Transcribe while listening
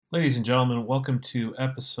Ladies and gentlemen, welcome to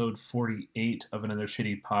episode 48 of Another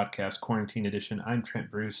Shitty Podcast, Quarantine Edition. I'm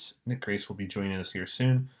Trent Bruce. Nick Grace will be joining us here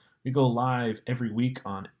soon. We go live every week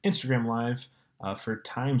on Instagram Live. For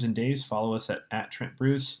times and days, follow us at Trent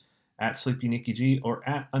Bruce, at Sleepy Nicky G, or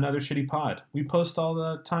at Another Shitty Pod. We post all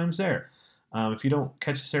the times there. If you don't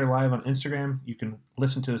catch us there live on Instagram, you can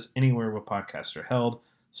listen to us anywhere where podcasts are held.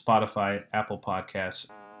 Spotify, Apple Podcasts,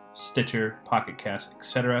 Stitcher, Pocket Cast,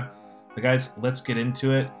 etc. But guys, let's get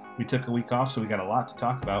into it. We took a week off, so we got a lot to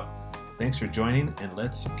talk about. Thanks for joining, and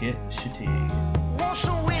let's get shitty. Want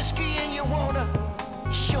some whiskey in your water,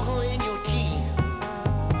 sugar in your tea?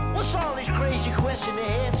 What's all this crazy question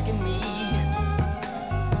they're asking me?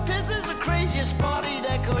 This is the craziest party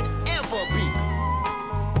that could ever be.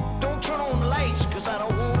 Don't turn on the lights, cause I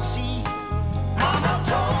don't want to see. Mama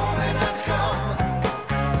told me not to come.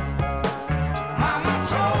 Mama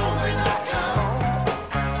told me not to come.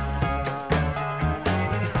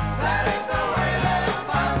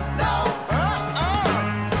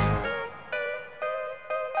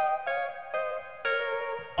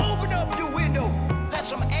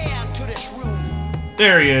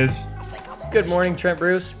 There he is. Good morning, Trent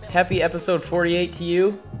Bruce. Happy episode 48 to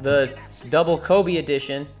you, the double Kobe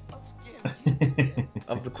edition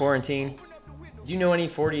of the quarantine. Do you know any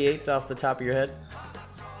 48s off the top of your head?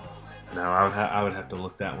 No, I would have to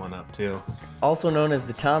look that one up too. Also known as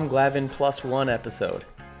the Tom Glavine plus one episode.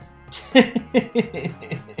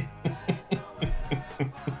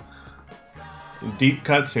 Deep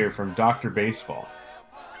cuts here from Dr. Baseball.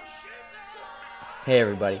 Hey,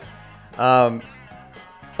 everybody.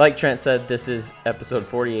 Like Trent said, this is episode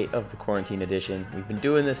 48 of the quarantine edition. We've been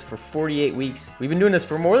doing this for 48 weeks. We've been doing this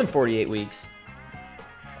for more than 48 weeks.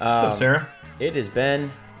 What's up, Sarah? It has been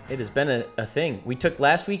a thing. We took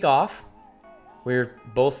last week off. We were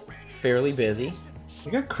both fairly busy.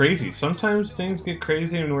 It got crazy. Sometimes things get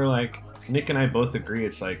crazy and we're like, Nick and I both agree,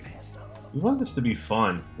 it's like, we want this to be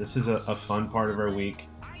fun. This is a fun part of our week.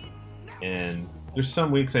 And there's some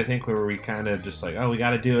weeks, I think, where we kind of just like, oh, we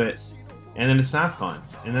got to do it. And then it's not fun.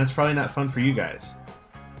 And that's probably not fun for you guys.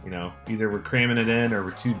 You know, either we're cramming it in or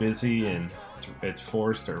we're too busy and it's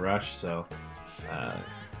forced or rushed. So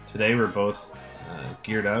today we're both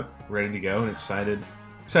geared up, ready to go, and excited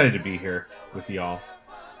to be here with y'all.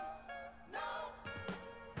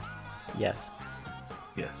 Yes.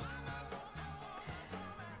 Yes.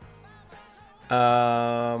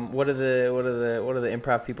 What do the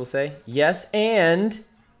improv people say? Yes, and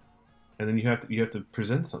then you have to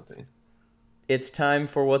present something. It's time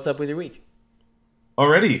for What's Up With Your Week.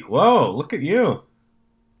 Already? Whoa, look at you.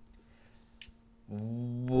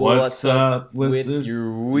 What's up with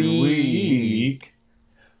your week?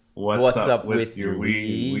 What's up with your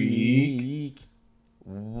week?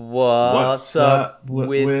 What's up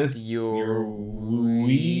with your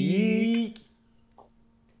week?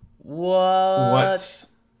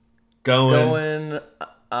 What's going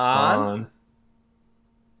on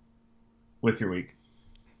with your week?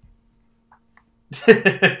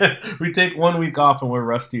 We take 1 week off and we're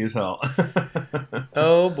rusty as hell.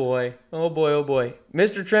 Oh boy.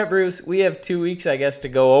 Mr. Trent Bruce, we have 2 weeks, I guess, to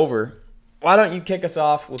go over. Why don't you kick us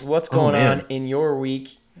off with what's going on in your week,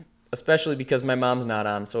 especially because my mom's not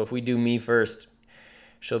on. So if we do me first,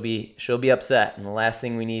 she'll be upset, and the last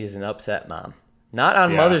thing we need is an upset mom. Not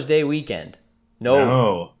on Mother's Day weekend.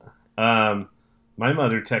 No. My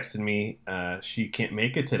mother texted me she can't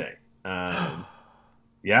make it today.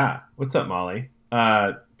 Yeah. What's up, Molly?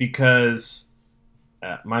 Because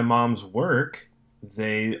my mom's work,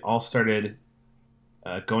 they all started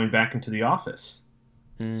going back into the office.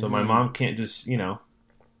 Mm-hmm. So my mom can't just,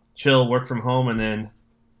 chill, work from home, and then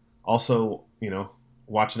also,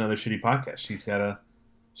 watch another shitty podcast. She's got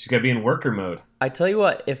to be in worker mode. I tell you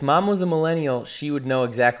what, if Mom was a millennial, she would know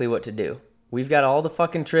exactly what to do. We've got all the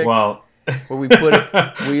fucking tricks where we put it,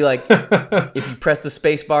 if you press the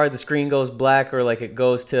space bar, the screen goes black, or it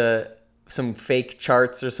goes to some fake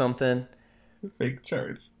charts or something. Fake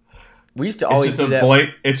charts. We used to always do that.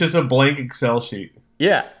 It's just a blank Excel sheet.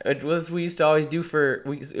 Yeah, it was. We used to always do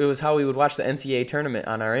it was how we would watch the NCAA tournament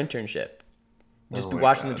on our internship. Just be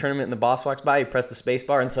watching the tournament and the boss walks by, you press the space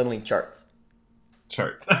bar and suddenly charts.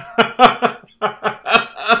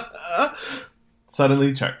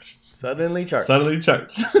 Suddenly charts.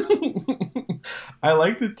 I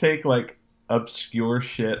like to take obscure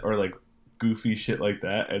shit or goofy shit like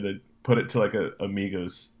that and then put it to a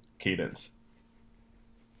Amigos cadence.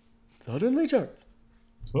 Suddenly charts.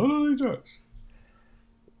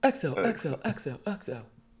 Excel. Excel.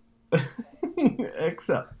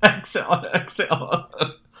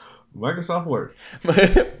 Microsoft Word.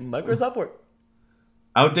 Microsoft Word.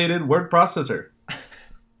 Outdated word processor.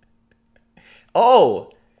 Oh,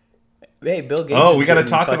 hey, Bill Gates. Oh, is we got to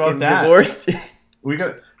getting talk about fucking that. Divorced.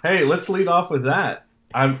 Hey, let's lead off with that.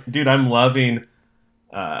 I'm loving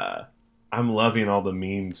all the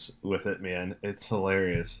memes with it, man. It's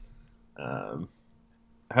hilarious. I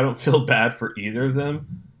don't feel bad for either of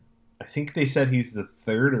them. I think they said he's the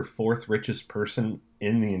third or fourth richest person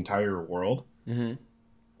in the entire world. Mm-hmm.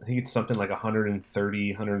 I think it's something like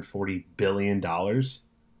 140 billion dollars.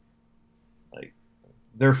 Like,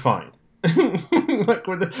 they're fine. Like,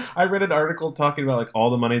 I read an article talking about like all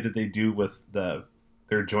the money that they do with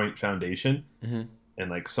their joint foundation, mm-hmm. and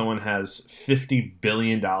like someone has $50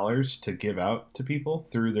 billion to give out to people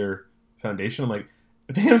through their foundation. I'm like,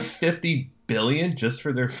 if they have 50 billion just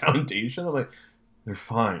for their foundation, I'm like, they're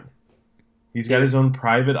fine. He's got his own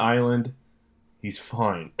private island. He's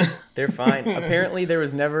fine. They're fine. Apparently, there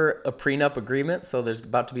was never a prenup agreement, so there's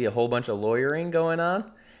about to be a whole bunch of lawyering going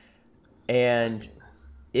on. And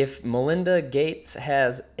if Melinda Gates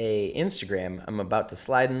has a Instagram, I'm about to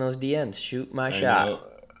slide in those DMs. Shoot my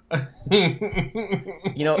shot.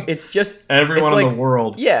 You know, it's just everyone in the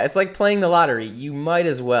world. Yeah, it's like playing the lottery. You might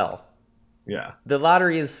as well. Yeah. The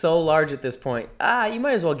lottery is so large at this point. You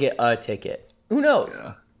might as well get a ticket. Who knows?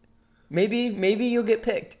 Yeah. Maybe you'll get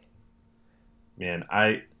picked. Man,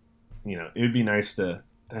 it would be nice to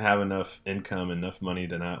have enough income, enough money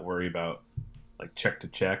to not worry about like check to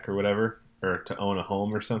check or whatever, or to own a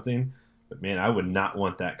home or something. But man, I would not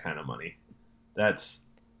want that kind of money. That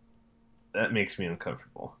makes me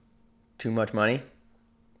uncomfortable. Too much money?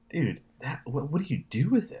 Dude, what do you do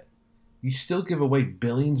with it? You still give away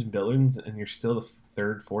billions and billions, and you're still the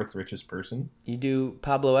third, fourth richest person? You do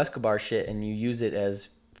Pablo Escobar shit, and you use it as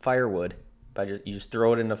firewood. You just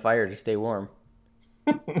throw it in the fire to stay warm.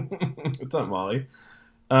 What's up, Molly?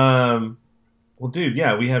 Well, dude,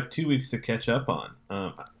 yeah, we have 2 weeks to catch up on.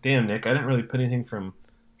 Damn, Nick, I didn't really put anything from... I'm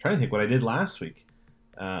trying to think what I did last week.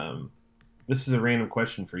 This is a random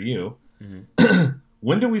question for you. Mm-hmm.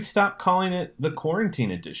 When do we stop calling it the quarantine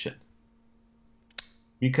edition?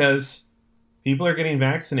 Because people are getting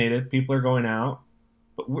vaccinated, people are going out,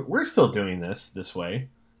 but we're still doing this way.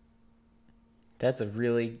 That's a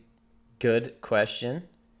really good question.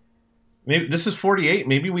 Maybe this is 48.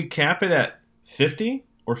 Maybe we cap it at 50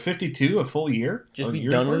 or 52, a full year. Just be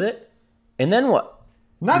done with it, and then what?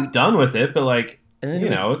 Not done with it, but like, and then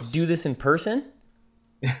it's do this in person.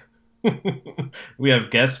 We have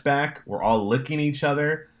guests back. We're all licking each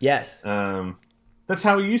other. Yes. That's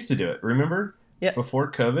how we used to do it. Remember? Yeah.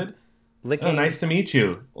 Before COVID. Licking. Oh, nice to meet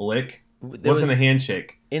you. Lick. Wasn't a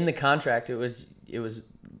handshake. In the contract, it was.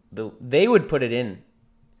 They would put it in.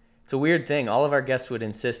 It's a weird thing. All of our guests would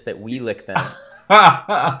insist that we lick them.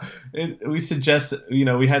 We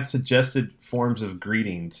had suggested forms of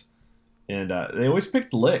greetings, and they always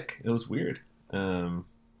picked lick. It was weird.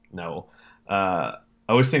 No. I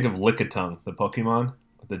always think of Lickitung, the Pokemon,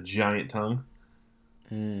 with the giant tongue.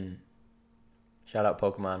 Shout out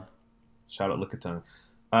Pokemon. Shout out Lickitung.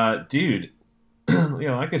 Dude,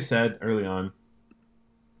 like I said early on,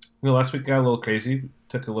 last week got a little crazy.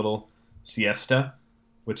 Took a little siesta,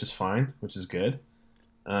 which is fine, which is good.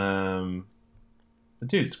 But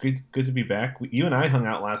dude, it's good to be back. You and I hung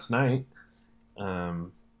out last night.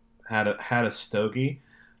 Had a stogie.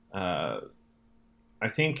 I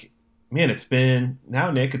think, man, it's been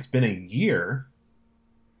a year.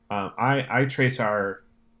 I trace our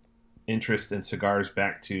interest in cigars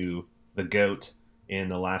back to The GOAT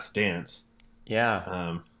and The Last Dance.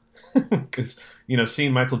 Yeah. Because,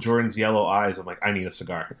 seeing Michael Jordan's yellow eyes, I'm like, I need a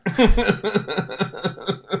cigar.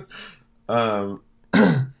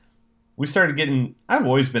 We started getting... I've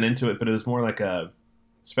always been into it, but it was more like a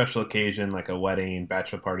special occasion, like a wedding,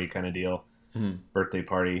 bachelor party kind of deal, birthday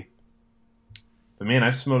party. But man,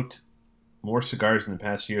 I've smoked more cigars in the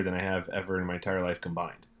past year than I have ever in my entire life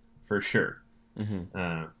combined, for sure. Mm-hmm.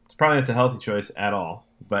 It's probably not the healthy choice at all,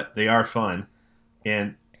 but they are fun.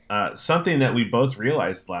 And something that we both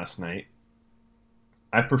realized last night,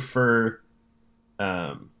 I prefer...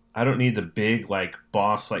 I don't need the big, like,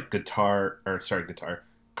 Boss, like,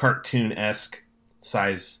 cartoon-esque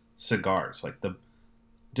size cigars. Like,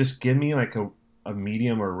 just give me, like, a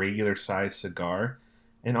medium or regular size cigar.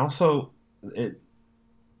 And also,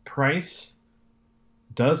 price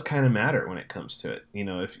does kind of matter when it comes to it.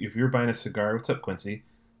 If you're buying a cigar, what's up, Quincy?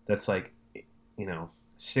 That's like, $6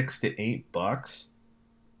 to $8,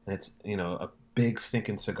 and it's, a big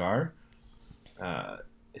stinking cigar.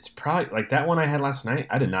 It's probably like that one I had last night.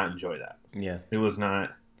 I did not enjoy that. Yeah. It was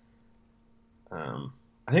not. I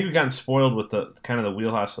think we've gotten spoiled with the kind of the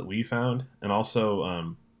wheelhouse that we found, and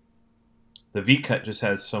also the V Cut just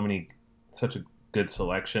has such a good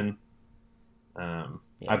selection.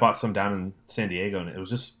 I bought some down in San Diego, and it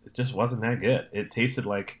just wasn't that good. It tasted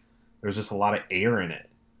like there was just a lot of air in it.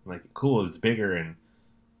 Like, cool, it's bigger, and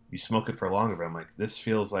you smoke it for longer. But I'm like, this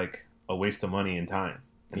feels like a waste of money and time.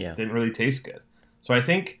 And it didn't really taste good. So I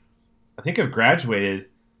think I've graduated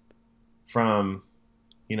from,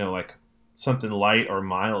 like something light or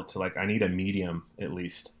mild to like I need a medium at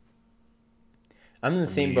least. I'm in the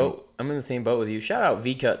same boat. I'm in the same boat with you. Shout out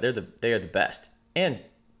V-Cut. They are the best. And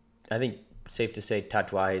I think safe to say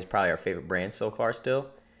Tatuaje is probably our favorite brand so far still.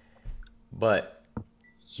 But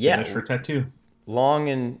Spanish for tattoo. Long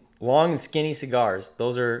and skinny cigars.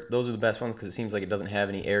 Those are the best ones because it seems like it doesn't have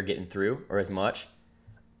any air getting through or as much.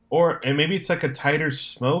 And maybe it's like a tighter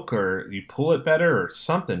smoke or you pull it better or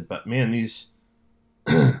something. But man, these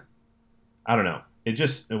I don't know. It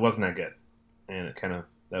wasn't that good. And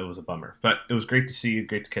that was a bummer. But it was great to see you,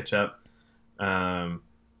 great to catch up. We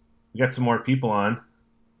got some more people on.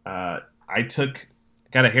 I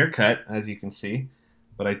got a haircut, as you can see,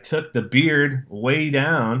 but I took the beard way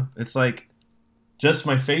down. It's like just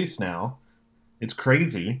my face now. It's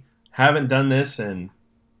crazy. Haven't done this in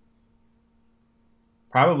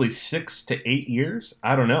probably 6 to 8 years.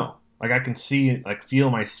 I don't know. Like I can feel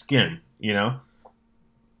my skin,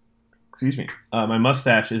 Excuse me. My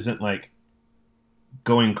mustache isn't like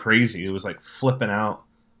going crazy. It was like flipping out,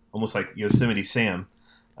 almost like Yosemite Sam.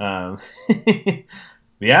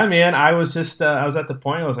 Yeah, man, I was just, I was at the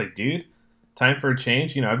point, I was like, dude, time for a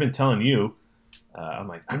change. I've been telling you, I'm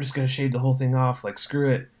like, I'm just going to shave the whole thing off. Like,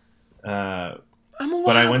 screw it. I'm a wild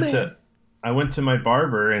but man. I went to my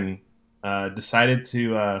barber and decided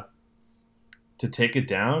to take it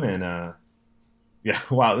down. And, yeah,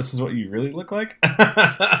 wow, this is what you really look like? It's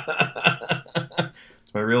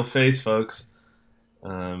my real face, folks.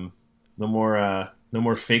 No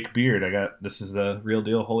more fake beard. This is the real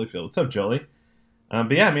deal Holyfield. What's up, Jolie?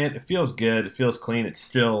 But yeah, man, it feels good. It feels clean. It's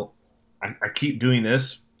still, I keep doing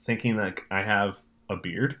this thinking like I have a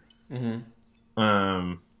beard.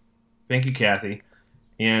 Mm-hmm. Thank you, Kathy.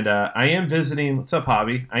 And I am visiting, what's up,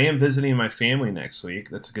 Hobby? I am visiting my family next week.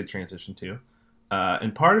 That's a good transition too.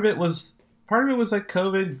 And part of it was like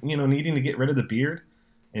COVID, needing to get rid of the beard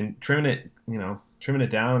and trimming it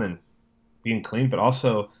down and being clean. But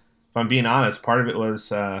also, if I'm being honest, part of it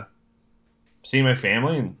was seeing my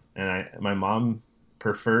family and my mom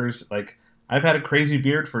prefers, like, I've had a crazy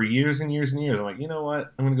beard for years and years and years. I'm like, you know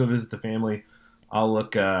what? I'm gonna go visit the family. I'll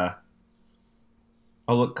look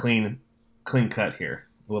clean cut here,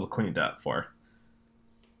 a little cleaned up for.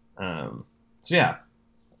 So yeah,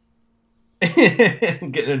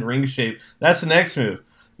 getting in ring shape. That's the next move.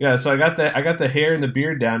 Yeah, so I got the hair and the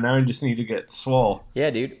beard down. Now I just need to get swole. Yeah,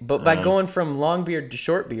 dude. But by going from long beard to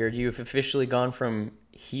short beard, you've officially gone from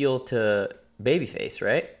heel to babyface,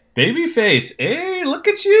 right? Babyface. Hey, look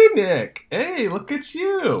at you, Nick. Hey, look at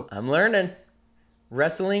you. I'm learning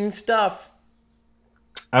wrestling stuff.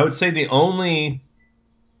 I would say the only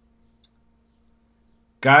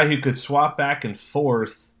guy who could swap back and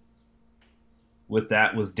forth with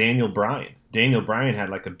that was Daniel Bryan. Daniel Bryan had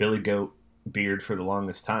like a Billy Goat beard for the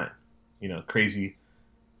longest time. Crazy.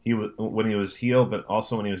 He was when he was heel, but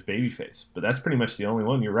also when he was babyface. But that's pretty much the only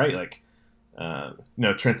one. You're right. Like,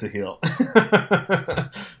 Trent's a heel.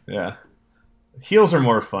 Yeah, heels are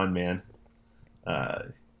more fun, man.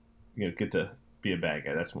 Get to be a bad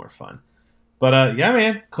guy. That's more fun. But yeah,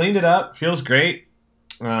 man, cleaned it up. Feels great.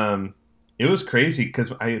 It was crazy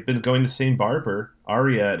because I had been going to the same barber,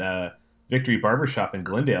 Aria, at Victory Barbershop in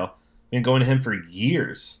Glendale. Been going to him for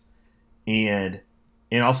years. And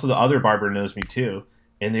also the other barber knows me too.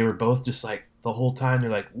 And they were both just like, the whole time,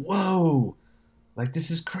 they're like, whoa, like,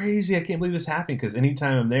 this is crazy. I can't believe this happened. Because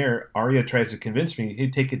anytime I'm there, Aria tries to convince me, hey,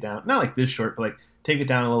 take it down. Not like this short, but like, take it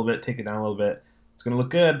down a little bit, take it down a little bit. It's going to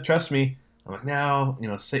look good. Trust me. I'm like, no,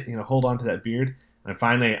 hold on to that beard. And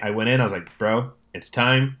finally, I went in. I was like, bro, it's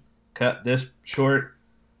time. Cut this short.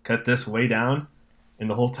 Cut this way down. And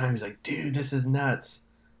the whole time, he's like, dude, this is nuts.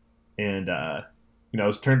 And, I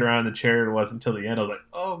was turned around in the chair. It wasn't until the end. I was like,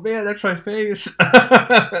 oh, man, that's my face.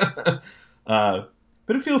 But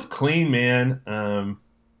it feels clean, man.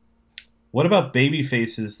 What about baby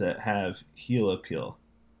faces that have heel appeal?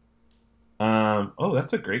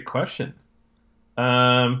 That's a great question.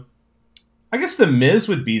 I guess The Miz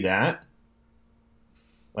would be that.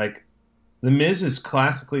 Like, The Miz is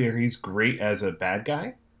classically, or he's great as a bad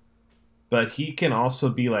guy. But he can also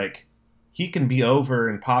be like, he can be over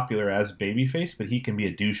and popular as a babyface, but he can be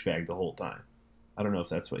a douchebag the whole time. I don't know if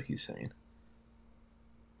that's what he's saying.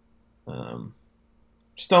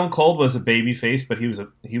 Stone Cold was a babyface, but he was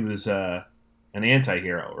an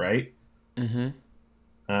anti-hero, right? Mm-hmm.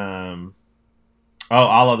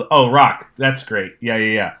 Rock. That's great.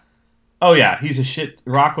 Yeah. Oh yeah,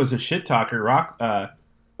 Rock was a shit talker. Rock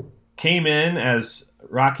came in as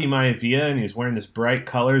Rocky Maivia, and he was wearing this bright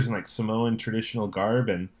colors and like Samoan traditional garb,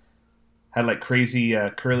 and had like crazy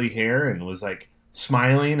curly hair, and was like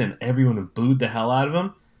smiling, and everyone booed the hell out of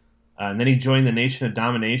him. And then he joined the Nation of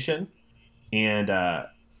Domination, and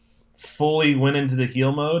fully went into the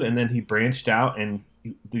heel mode. And then he branched out, and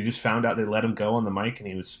they just found out they let him go on the mic, and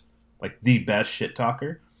he was like the best shit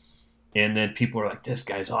talker. And then people were like, "This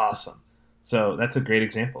guy's awesome." So that's a great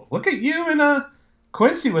example. Look at you and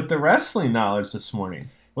Quincy with the wrestling knowledge this morning.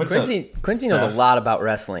 Quincy knows a lot about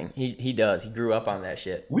wrestling. He does. He grew up on that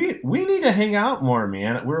shit. We need to hang out more,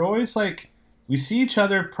 man. We're always like, we see each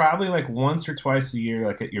other probably like once or twice a year,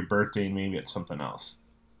 like at your birthday and maybe at something else.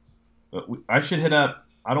 But I should hit up.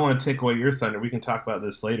 I don't want to take away your thunder. We can talk about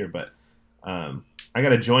this later, but I got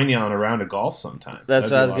to join you on a round of golf sometime. That's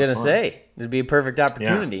what I was gonna say. It'd be a perfect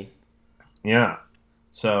opportunity. Yeah.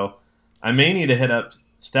 So I may need to hit up.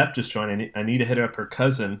 Steph just joined. I need to hit up her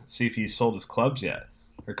cousin, see if he's sold his clubs yet.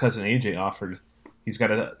 Her cousin AJ offered. He's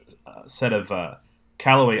got a set of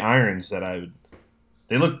Callaway irons that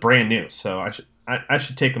they look brand new, so I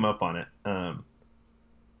should take him up on it.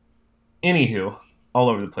 Anywho, all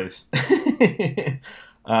over the place.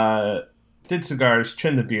 Did cigars,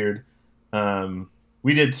 trimmed the beard.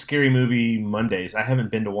 We did Scary Movie Mondays. I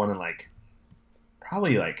haven't been to one in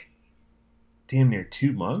probably damn near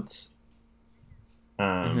 2 months.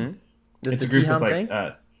 This it's the a group T-Hum of thing?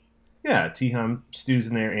 Yeah, T-Hum, Stu's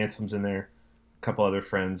in there, Ansom's in there, a couple other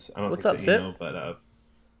friends. I don't What's think up, that Sip? you know, but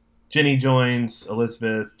Jenny joins,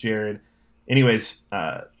 Elizabeth, Jared. Anyways,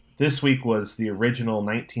 this week was the original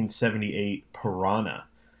 1978 Piranha,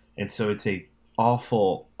 and so it's a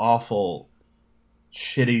awful,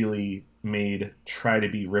 shittily made, try to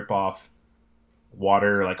be rip-off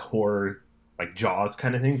water, like horror, like Jaws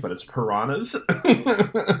kind of thing, but it's piranhas.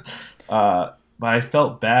 But I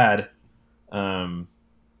felt bad.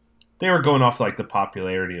 They were going off like the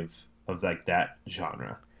popularity of like that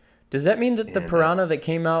genre. Does that mean that the Piranha that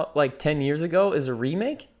came out 10 years ago is a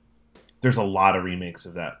remake? There's a lot of remakes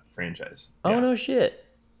of that franchise. Oh, no shit.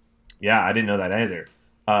 Yeah, I didn't know that either.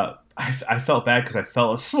 I felt bad because I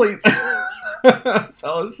fell asleep. I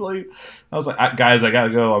was like, guys, I gotta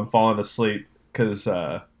go. I'm falling asleep because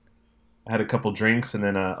I had a couple drinks and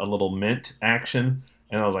then a little mint action,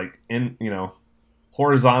 and I was like,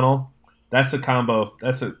 horizontal. That's a combo.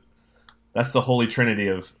 That's the holy trinity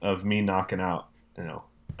of me knocking out.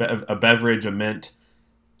 A beverage, a mint,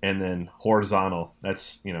 and then horizontal.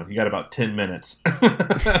 That's you got about 10 minutes.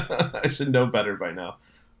 I should know better by now.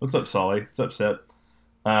 What's up, Sully? What's up, Sip?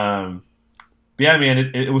 But yeah, man,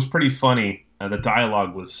 it was pretty funny. The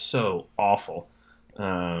dialogue was so awful.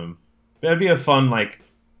 That'd be a fun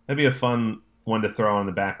one to throw on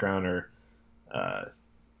the background or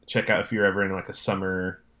check out if you're ever in a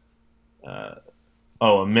summer. A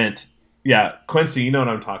mint. Yeah, Quincy, you know what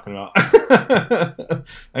I'm talking about. I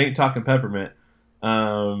ain't talking peppermint.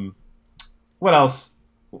 What else?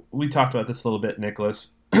 We talked about this a little bit, Nicholas.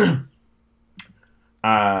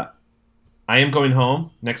 I am going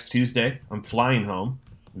home next Tuesday. I'm flying home.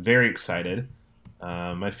 Very excited.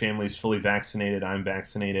 My family's fully vaccinated. I'm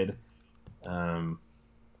vaccinated.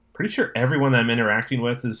 Pretty sure everyone that I'm interacting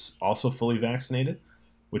with is also fully vaccinated,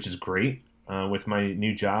 which is great. With my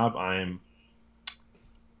new job, I'm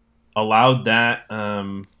allowed that,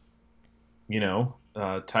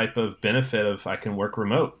 type of benefit of I can work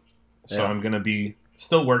remote. So I'm going to be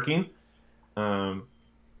still working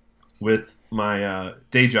with my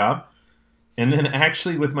day job. And then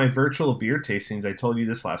actually with my virtual beer tastings, I told you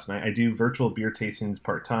this last night, I do virtual beer tastings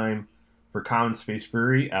part-time for Common Space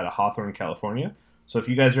Brewery out of Hawthorne, California. So if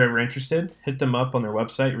you guys are ever interested, hit them up on their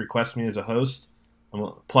website, request me as a host.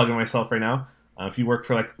 I'm plugging myself right now. If you work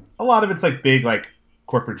for a lot of it's big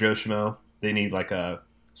corporate Joe Schmo, they need a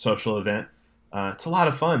social event. It's a lot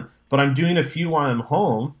of fun. But I'm doing a few while I'm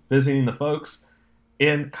home, visiting the folks.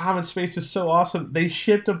 And Common Space is so awesome. They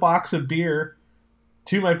shipped a box of beer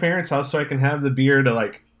to my parents' house so I can have the beer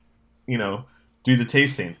to do the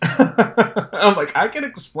tasting. I'm like, I can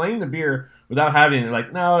explain the beer without having it. They're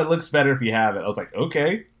like, no, it looks better if you have it. I was like,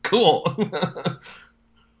 okay, cool.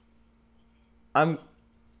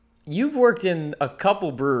 You've worked in a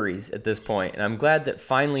couple breweries at this point, and I'm glad that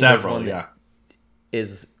finally Several, there's one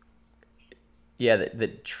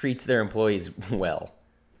that treats their employees well.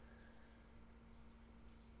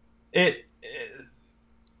 It's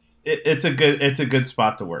a good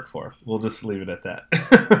spot to work for. We'll just leave it at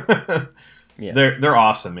that. Yeah. They're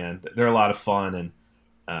awesome, man. They're a lot of fun, and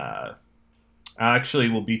I actually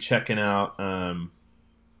will be checking out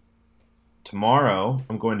tomorrow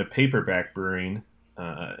I'm going to Paperback Brewing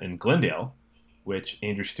in Glendale, which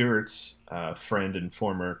Andrew Stewart's friend and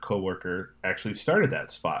former coworker actually started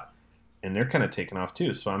that spot, and they're kind of taking off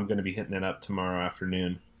too. So I'm going to be hitting it up tomorrow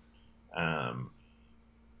afternoon.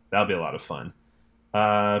 That'll be a lot of fun.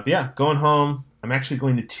 But yeah, going home. I'm actually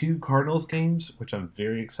going to 2 Cardinals games, which I'm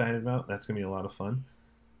very excited about. That's going to be a lot of fun.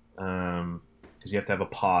 Because you have to have a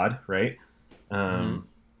pod, right?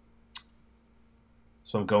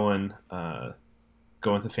 So I'm going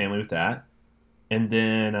with the family with that. And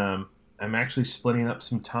then I'm actually splitting up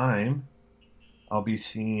some time. I'll be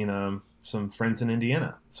seeing some friends in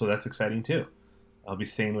Indiana. So that's exciting too. I'll be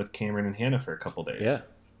staying with Cameron and Hannah for a couple days. Yeah.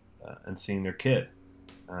 And seeing their kid.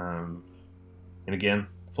 And again,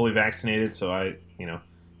 fully vaccinated. So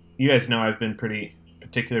you guys know I've been pretty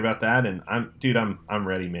particular about that. And I'm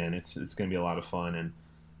ready, man. It's going to be a lot of fun. And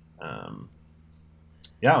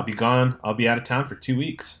yeah, I'll be gone. I'll be out of town for 2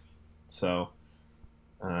 weeks. So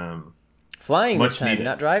flying this time, needed.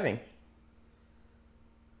 Not driving.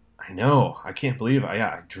 I know. I can't believe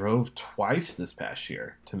I drove twice this past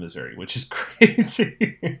year to Missouri, which is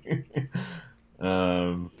crazy.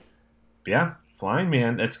 Yeah, flying,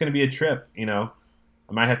 man. That's going to be a trip. I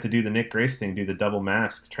might have to do the Nick Grace thing, do the double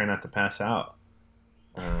mask, try not to pass out.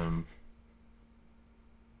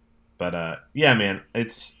 But yeah, man,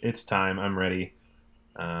 it's time. I'm ready.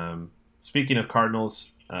 Speaking of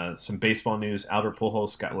Cardinals, some baseball news. Albert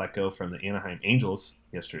Pujols got let go from the Anaheim Angels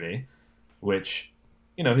yesterday, which,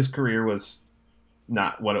 his career was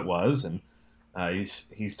not what it was, and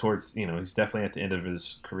he's towards, he's definitely at the end of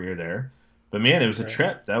his career there. But man, it was a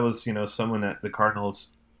trip. That was, someone that the Cardinals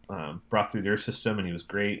brought through their system, and he was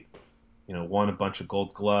great. Won a bunch of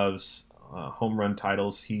Gold Gloves, home run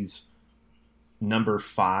titles. He's number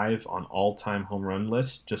 5 on all-time home run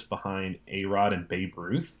list, just behind A-Rod and Babe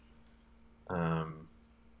Ruth.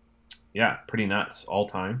 Yeah, pretty nuts all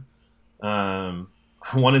time. I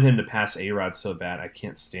wanted him to pass A-Rod so bad. I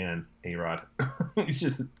can't stand A-Rod. He's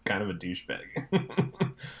just kind of a douchebag.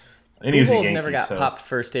 And Pujols never got popped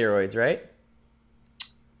for steroids, right?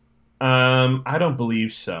 I don't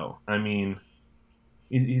believe so. I mean,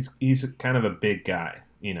 he's kind of a big guy,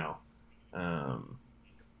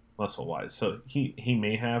 muscle-wise. So he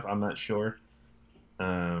may have. I'm not sure.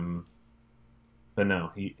 But no,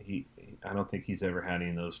 he I don't think he's ever had any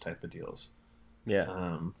of those type of deals.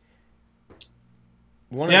 Yeah.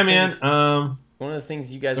 One of the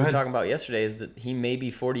things you guys were talking about yesterday is that he may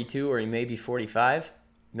be 42 or he may be 45.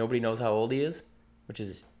 Nobody knows how old he is, which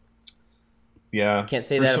is can't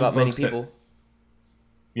say that about many people.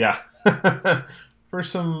 Yeah. For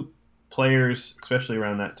some players, especially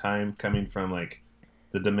around that time, coming from like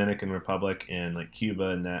the Dominican Republic and like Cuba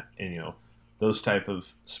and that, and those type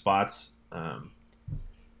of spots,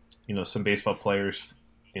 some baseball players,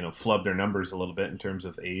 flub their numbers a little bit in terms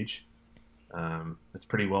of age. It's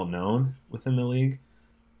pretty well known within the league.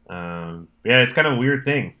 Yeah, it's kind of a weird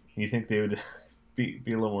thing. You think they would be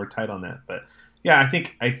a little more tight on that, but yeah, I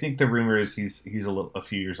think the rumor is he's a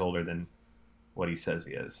few years older than what he says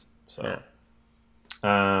he is. So,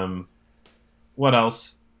 what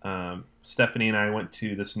else? Stephanie and I went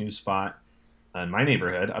to this new spot in my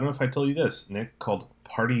neighborhood. I don't know if I told you this, Nick, called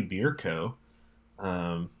Party Beer Co.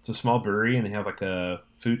 It's a small brewery, and they have like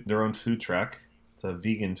their own food truck. It's a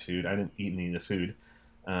vegan food. I didn't eat any of the food.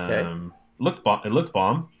 It looked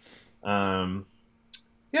bomb. Yeah,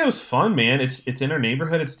 it was fun, man. It's in our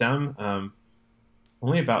neighborhood. It's down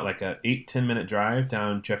only about like a 8-10 minute drive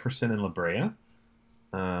down Jefferson and La Brea.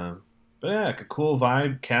 But yeah, like a cool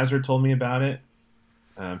vibe. Kazra told me about it.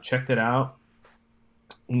 Checked it out,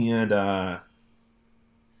 and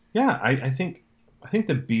yeah, I think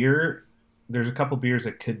the beer. There's a couple beers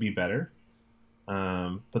that could be better,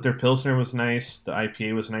 but their Pilsner was nice. The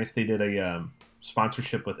IPA was nice. They did a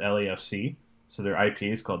sponsorship with LAFC, so their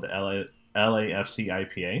IPA is called the LAFC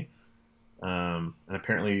IPA. And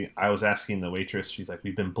apparently, I was asking the waitress. She's like,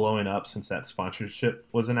 "We've been blowing up since that sponsorship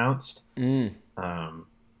was announced." Have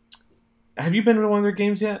you been to one of their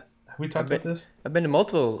games yet? Have we talked about this? I've been to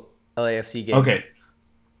multiple LAFC games. Okay,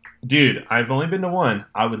 dude, I've only been to one.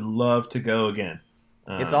 I would love to go again.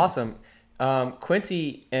 It's awesome.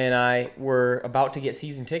 Quincy and I were about to get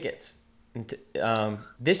season tickets.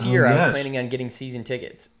 This year, I was planning on getting season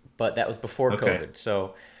tickets, but that was before COVID.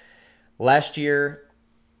 So last year,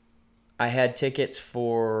 I had tickets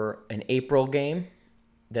for an April game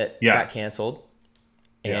that got canceled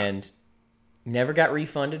and never got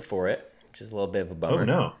refunded for it, which is a little bit of a bummer. Oh,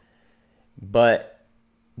 no. But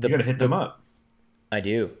you got to hit them up. I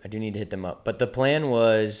do need to hit them up. But the plan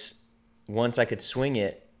was, once I could swing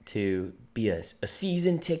it, to be a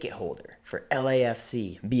season ticket holder for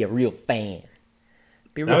LAFC, be a real fan.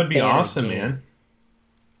 That would be awesome, man.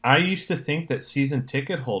 I used to think that season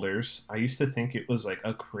ticket holders, it was like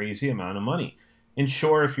a crazy amount of money. And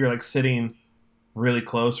sure, if you're like sitting really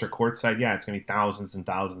close or courtside, yeah, it's going to be thousands and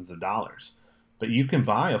thousands of dollars. But you can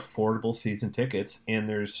buy affordable season tickets, and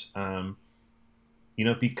there's,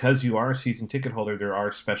 because you are a season ticket holder, there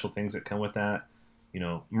are special things that come with that,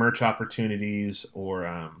 merch opportunities,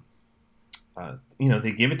 or,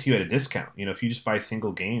 they give it to you at a discount. If you just buy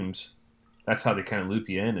single games, that's how they kind of loop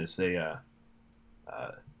you in, is they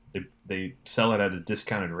sell it at a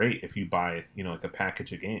discounted rate if you buy, like a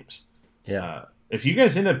package of games. Yeah. If you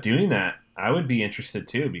guys end up doing that, I would be interested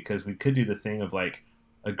too, because we could do the thing of like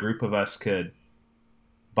a group of us could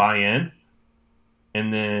buy in,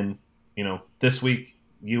 and then, this week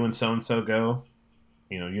you and so-and-so go,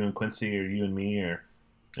 you and Quincy, or you and me, and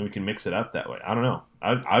we can mix it up that way. I don't know.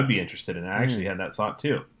 I'd be interested in it. I actually had that thought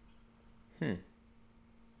too.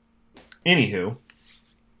 Anywho,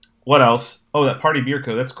 what else? Oh, that Party Beer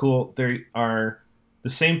Co. That's cool. They are the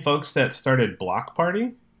same folks that started Block Party.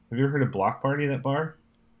 Have you ever heard of Block Party, that bar?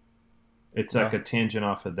 It's like a tangent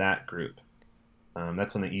off of that group.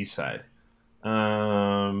 That's on the east side.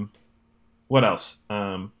 What else?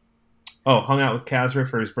 Hung out with Kazra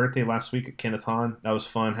for his birthday last week at Kenneth Hahn. That was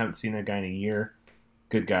fun. Haven't seen that guy in a year.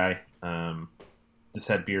 Good guy. Just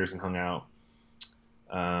had beers and hung out.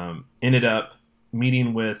 Ended up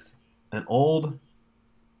meeting with an old...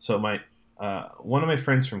 So one of my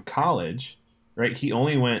friends from college, right? He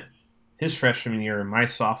only went his freshman year and my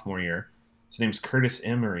sophomore year. His name's Curtis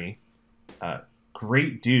Emery.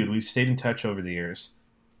 Great dude. We've stayed in touch over the years.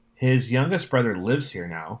 His youngest brother lives here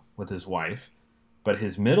now with his wife, but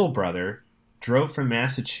his middle brother drove from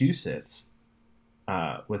Massachusetts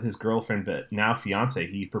with his girlfriend, but now fiance.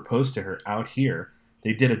 He proposed to her out here.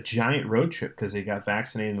 They did a giant road trip because they got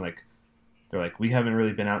vaccinated. And they're like, we haven't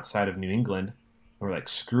really been outside of New England. And we're like,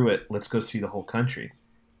 screw it, let's go see the whole country.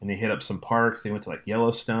 And they hit up some parks. They went to like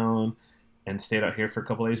Yellowstone and stayed out here for a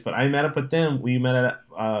couple of days. But I met up with them. We met at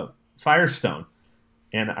Firestone.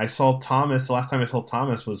 And I saw Thomas. The last time I saw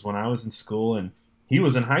Thomas was when I was in school, and he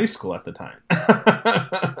was in high school at the time.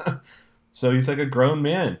 So he's like a grown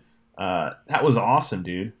man. That was awesome,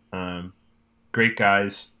 dude. Great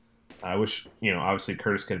guys. I wish, obviously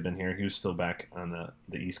Curtis could have been here. He was still back on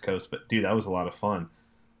the East Coast. But, dude, that was a lot of fun.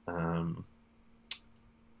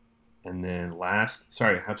 And then I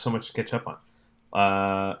have so much to catch up on.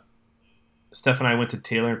 Steph and I went to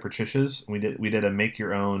Taylor and Patricia's. We did a make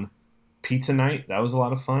your own pizza night. That was a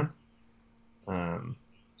lot of fun.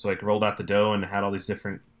 So rolled out the dough and had all these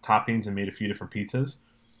different toppings and made a few different pizzas.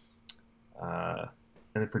 And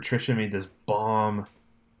then Patricia made this bomb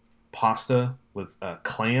pasta with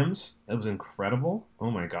clams. That was incredible. Oh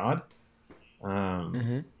my god.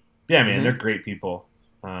 Yeah, man, they're great people.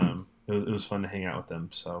 It was fun to hang out with them.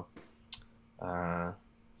 So,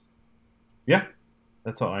 yeah,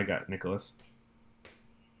 that's all I got, Nicholas.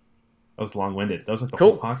 That was long-winded. That was like the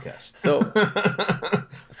whole podcast. So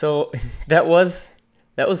that was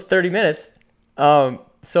 30 minutes.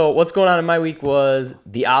 So what's going on in my week was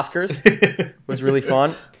the Oscars. It was really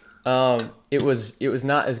fun. It was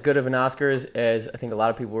not as good of an Oscars as I think a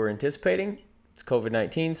lot of people were anticipating. It's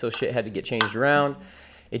COVID-19, so shit had to get changed around.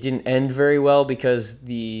 It didn't end very well because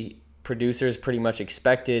the producers pretty much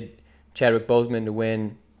expected Chadwick Boseman to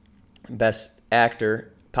win Best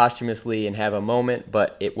Actor posthumously and have a moment,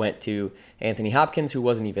 but it went to Anthony Hopkins, who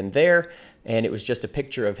wasn't even there, and it was just a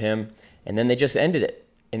picture of him, and then they just ended it.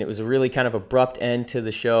 And it was a really kind of abrupt end to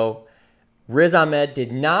the show. Riz Ahmed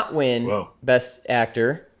did not win Best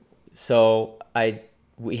Actor, so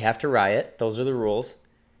we have to riot. Those are the rules.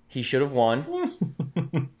 He should have won.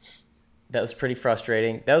 That was pretty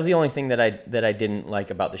frustrating. That was the only thing that I didn't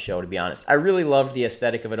like about the show, to be honest. I really loved the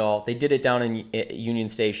aesthetic of it all. They did it down in Union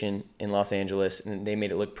Station in Los Angeles, and they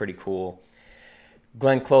made it look pretty cool.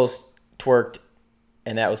 Glenn Close twerked,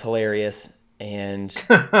 and that was hilarious. And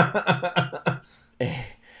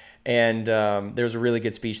there was a really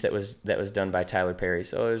good speech that was done by Tyler Perry.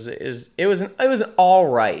 So it was all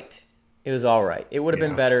right. It was all right. It would have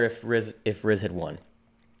been better if Riz had won,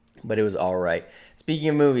 but it was all right. Speaking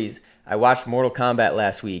of movies, I watched Mortal Kombat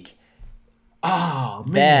last week. Oh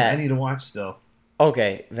man, I need to watch still.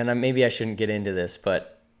 Okay, then maybe I shouldn't get into this,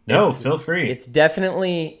 but no, feel free. It's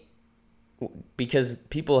definitely because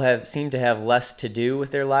people seem to have less to do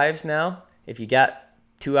with their lives now. If you got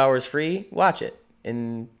 2 hours free, watch it.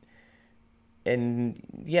 And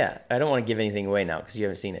yeah, I don't want to give anything away now because you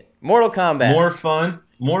haven't seen it. Mortal Kombat.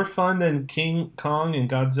 More fun than King Kong and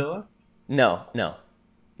Godzilla? No.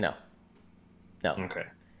 Okay.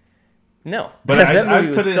 No, But that movie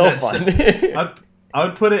I'd was so fun. I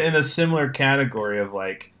would put it in a similar category of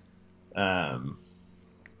like,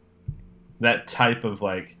 that type of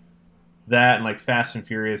like that and like Fast and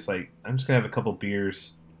Furious. Like I'm just gonna have a couple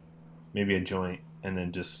beers, maybe a joint, and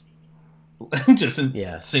then just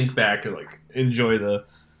sink back and like enjoy the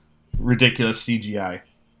ridiculous CGI.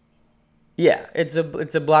 Yeah, it's a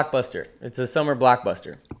blockbuster. It's a summer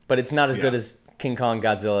blockbuster, but it's not as good as King Kong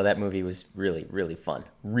Godzilla. That movie was really, really fun.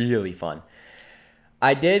 Really fun.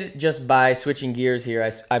 I did just buy, switching gears here,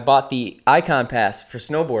 I bought the Icon Pass for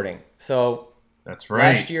snowboarding. So that's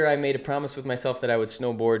right. Last year I made a promise with myself that I would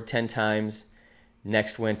snowboard 10 times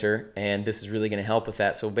next winter, and this is really going to help with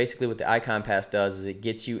that. So basically what the Icon Pass does is it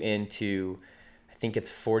gets you into, I think it's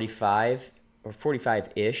 45 or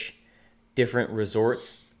 45-ish different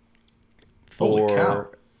resorts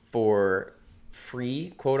for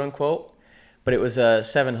free, quote unquote. But it was a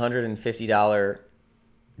 $750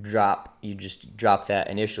 drop. You just drop that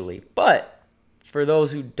initially. But for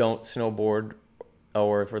those who don't snowboard,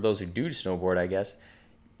 or for those who do snowboard, I guess,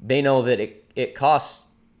 they know that it costs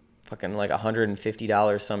fucking like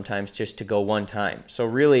 $150 sometimes just to go one time. So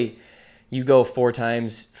really, you go 4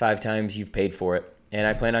 times, 5 times, you've paid for it. And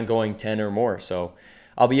I plan on going 10 or more. So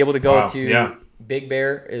I'll be able to go to Big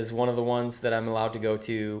Bear is one of the ones that I'm allowed to go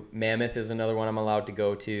to. Mammoth is another one I'm allowed to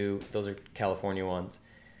go to. Those are California ones.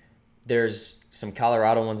 There's some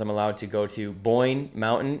Colorado ones I'm allowed to go to. Boyne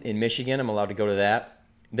Mountain in Michigan, I'm allowed to go to that.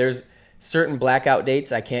 There's certain blackout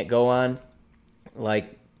dates I can't go on,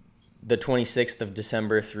 like the 26th of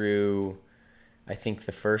December through, I think,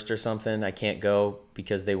 the 1st or something. I can't go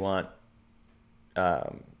because they want,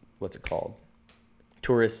 what's it called?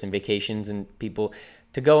 Tourists and vacations and people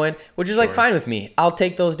to go in, which is like fine with me. I'll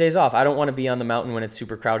take those days off. I don't want to be on the mountain when it's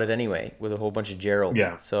super crowded anyway with a whole bunch of Geralds.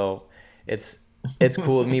 Yeah. So it's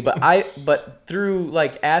cool with me. But through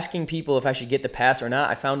like asking people if I should get the pass or not,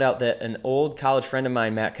 I found out that an old college friend of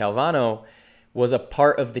mine, Matt Calvano, was a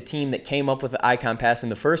part of the team that came up with the Icon Pass in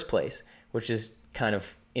the first place, which is kind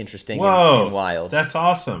of interesting and wild. That's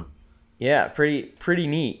awesome. Yeah, pretty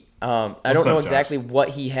neat. I don't know exactly what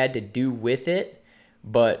he had to do with it,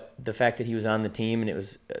 but the fact that he was on the team and it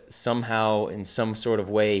was somehow in some sort of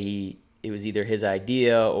way it was either his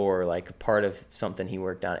idea or like a part of something he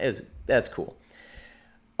worked on. That's cool.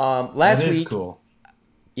 Last week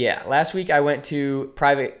I went to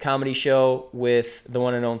private comedy show with the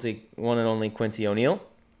one and only Quincy O'Neill.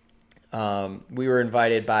 We were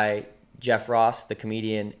invited by Jeff Ross, the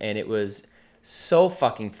comedian, and it was so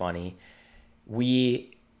fucking funny. I'm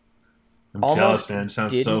almost jealous, man.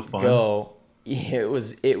 Sounds didn't so fun. go. Yeah, it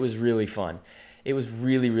was really fun. It was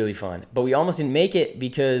really, really fun. But we almost didn't make it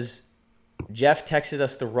because Jeff texted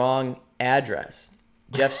us the wrong address.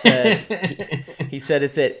 Jeff said he said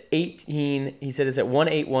it's at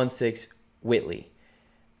 1816 Whitley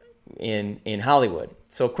in Hollywood.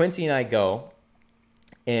 So Quincy and I go,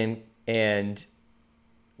 and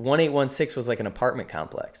 1816 was like an apartment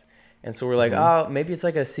complex. And so we're like, oh, maybe it's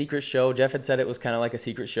like a secret show. Jeff had said it was kind of like a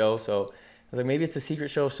secret show, so I was like, maybe it's a secret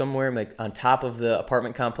show somewhere like on top of the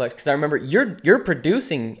apartment complex. Because I remember you're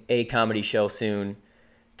producing a comedy show soon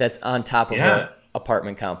that's on top of an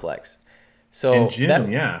apartment complex. So in June,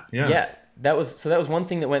 that was one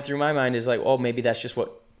thing that went through my mind is like, oh, maybe that's just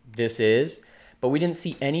what this is. But we didn't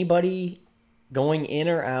see anybody going in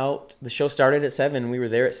or out. The show started at 7. We were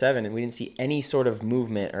there at 7, and we didn't see any sort of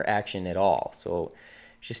movement or action at all. So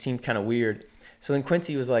it just seemed kind of weird. So then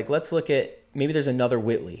Quincy was like, let's look at maybe there's another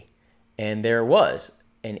Whitley. And there was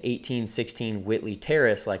an 1816 Whitley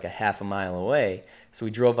Terrace like a half a mile away. So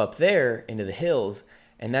we drove up there into the hills,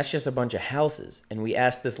 and that's just a bunch of houses. And we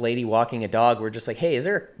asked this lady walking a dog, we're just like, hey, is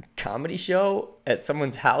there a comedy show at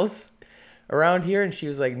someone's house around here? And she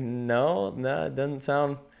was like, no, it doesn't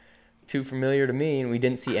sound too familiar to me. And we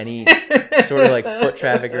didn't see any sort of like foot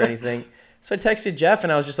traffic or anything. So I texted Jeff,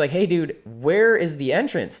 and I was just like, hey, dude, where is the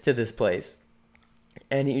entrance to this place?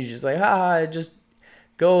 And he was just like, just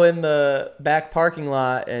go in the back parking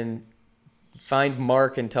lot and find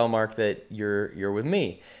Mark and tell Mark that you're with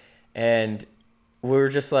me. And we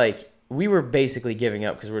were basically giving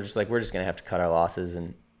up because we're just going to have to cut our losses.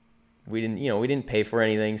 And we didn't pay for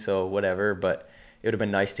anything, so whatever, but it would have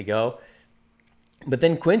been nice to go. But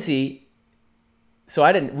then Quincy,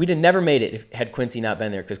 we never made it had Quincy not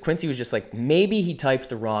been there, because Quincy was just like, maybe he typed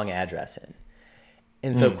the wrong address in.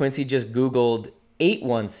 And so Quincy just Googled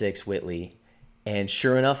 816 Whitley, and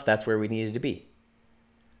sure enough, that's where we needed to be.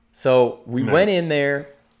 So we went in there.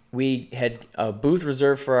 We had a booth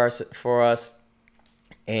reserved for us,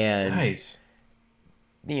 and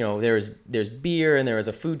there's beer, and there was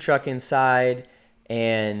a food truck inside,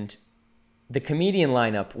 and the comedian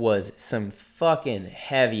lineup was some fucking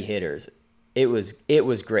heavy hitters. It was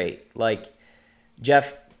great. Like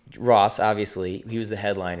Jeff Ross, obviously, he was the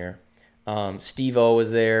headliner. Steve-O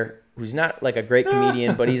was there, who's not like a great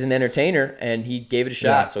comedian, but he's an entertainer, and he gave it a shot.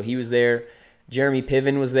 Yeah. So he was there. Jeremy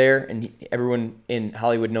Piven was there, and everyone in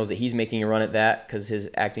Hollywood knows that he's making a run at that because his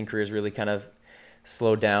acting career is really kind of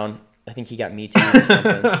slowed down. I think he got Me Too or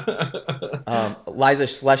something. Liza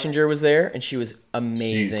Schlesinger was there, and she was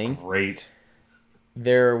amazing. She's great.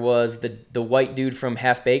 There was the white dude from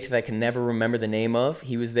Half Baked that I can never remember the name of.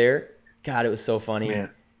 He was there. God, it was so funny. Man.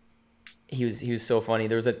 He was so funny.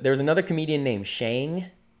 There was another comedian named Shang,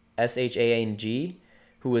 Shang,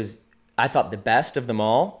 who was, I thought, the best of them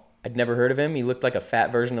all. I'd never heard of him. He looked like a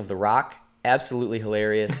fat version of The Rock. Absolutely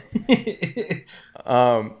hilarious. But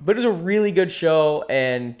it was a really good show,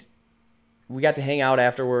 and we got to hang out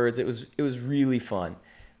afterwards. It was really fun.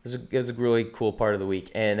 It was a really cool part of the week.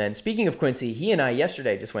 And then speaking of Quincy, he and I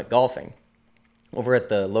yesterday just went golfing over at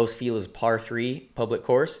the Los Feliz Par 3 public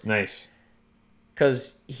course. Nice.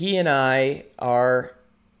 Because he and I are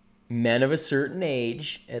men of a certain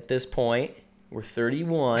age at this point. We're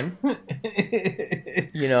 31.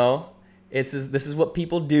 You know, this is what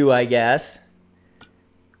people do, I guess.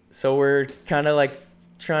 So we're kind of like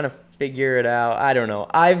trying to figure it out. I don't know.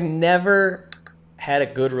 I've never had a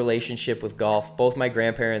good relationship with golf. Both my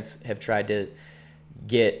grandparents have tried to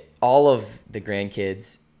get all of the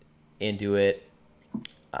grandkids into it.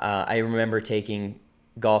 I remember taking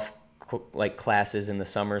golf like classes in the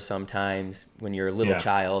summer sometimes when you're a little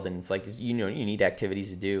child, and it's like, you know, you need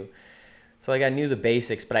activities to do. So like I knew the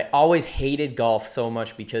basics, but I always hated golf so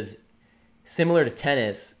much because similar to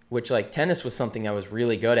tennis, which like tennis was something I was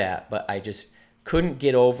really good at, but I just couldn't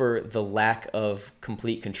get over the lack of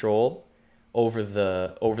complete control over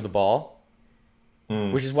the ball,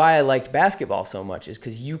 which is why I liked basketball so much, is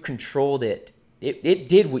because you controlled it. It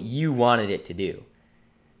did what you wanted it to do.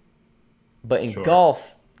 But in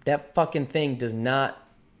golf, that fucking thing does not.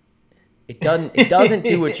 It doesn't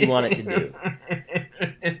do what you want it to do.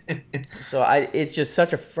 So it's just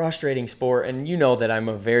such a frustrating sport, and you know that I'm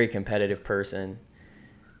a very competitive person,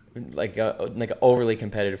 like an overly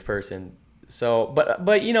competitive person. So,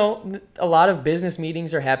 but you know, a lot of business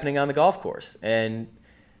meetings are happening on the golf course, and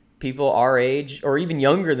people our age or even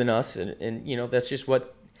younger than us, and you know, that's just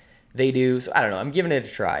what they do. So I don't know. I'm giving it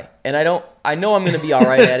a try, and I know I'm going to be all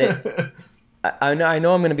right at it. I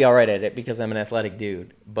know I'm going to be all right at it because I'm an athletic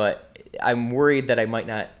dude, but I'm worried that I might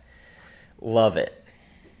not love it.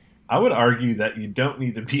 I would argue that you don't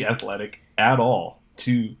need to be athletic at all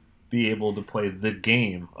to be able to play the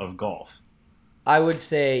game of golf. I would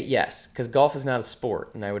say yes, because golf is not a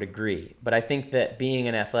sport, and I would agree. But I think that being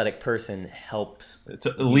an athletic person helps. It's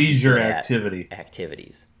a leisure activity.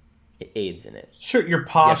 Activities. It aids in it. Sure, your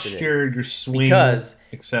posture, your swing,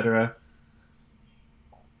 etc.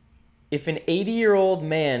 If an 80-year-old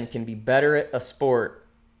man can be better at a sport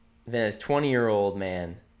than a 20-year-old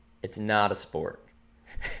man, it's not a sport.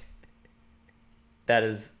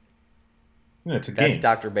 That's a game. That's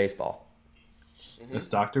Dr. Baseball. It's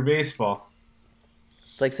Dr. Baseball.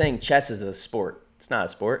 It's like saying chess is a sport. It's not a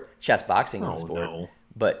sport. Chess boxing is a sport. No.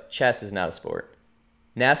 But chess is not a sport.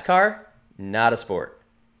 NASCAR, not a sport.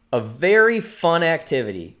 A very fun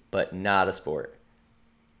activity, but not a sport.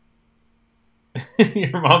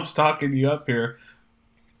 Your mom's talking you up here.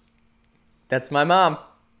 That's my mom.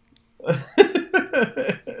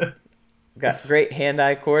 Got great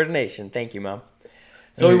hand-eye coordination. Thank you, Mom.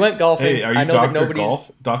 So we went golfing. Hey, are you Dr.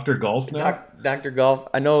 Golf now? Dr. Golf.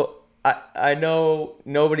 I know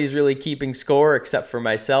nobody's really keeping score except for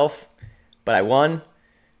myself, but I won,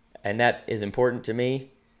 and that is important to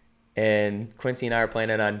me. And Quincy and I are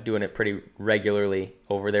planning on doing it pretty regularly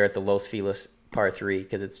over there at the Los Feliz Par 3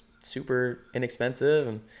 because it's super inexpensive,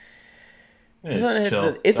 and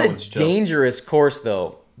it's a dangerous course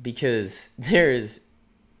though, because there's,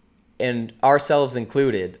 and ourselves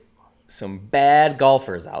included, some bad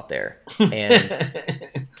golfers out there, and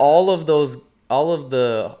it's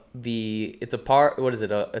a par, what is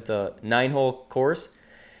it, it's a 9-hole course,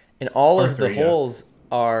 and all of the holes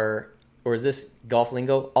are, or is this golf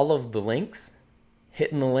lingo, all of the links,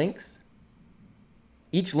 hitting the links,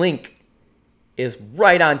 each link is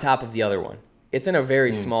right on top of the other one. It's in a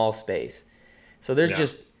very small space. So there's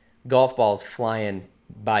just golf balls flying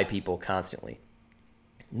by people constantly.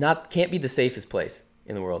 Can't be the safest place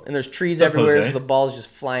in the world. And there's trees everywhere, so the ball's just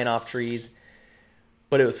flying off trees.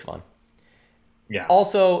 But it was fun. Yeah.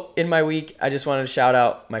 Also, in my week, I just wanted to shout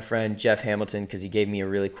out my friend Jeff Hamilton because he gave me a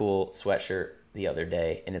really cool sweatshirt the other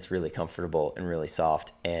day, and it's really comfortable and really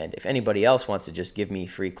soft. And if anybody else wants to just give me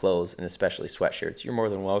free clothes, and especially sweatshirts, you're more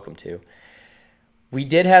than welcome to. We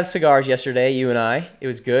did have cigars yesterday, you and I. It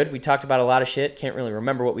was good. We talked about a lot of shit. Can't really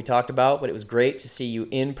remember what we talked about, but it was great to see you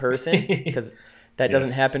in person because that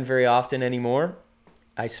doesn't happen very often anymore.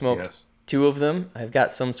 I smoked 2 of them. I've got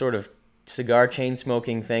some sort of cigar chain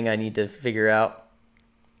smoking thing I need to figure out.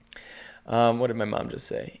 What did my mom just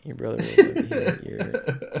say? Your brother will hear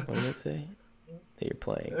what did it say? That you're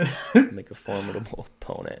playing. Make a formidable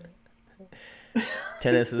opponent.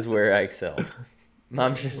 Tennis is where I excel.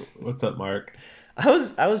 Mom's just... What's up, Mark?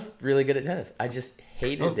 I was really good at tennis. I just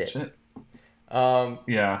hated it. Shit.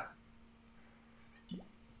 Yeah.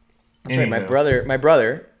 That's right. My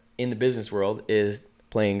brother in the business world is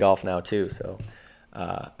playing golf now too. So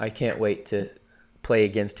I can't wait to play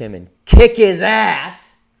against him and kick his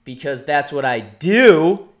ass because that's what I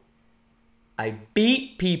do. I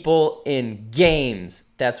beat people in games.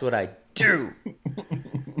 That's what I do.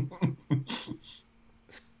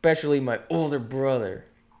 Especially my older brother.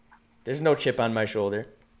 There's no chip on my shoulder.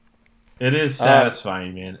 It is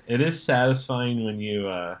satisfying, man. It is satisfying when you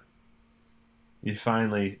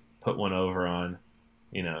finally put one over on,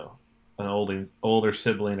 an older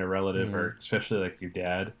sibling or relative, or especially like your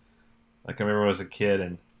dad. Like I remember when I was a kid,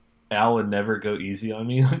 and Al would never go easy on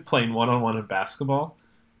me like playing one-on-one in basketball.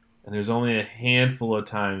 And there's only a handful of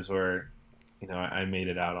times where, I made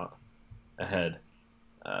it out ahead.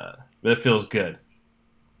 But it feels good,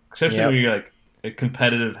 especially when you're like a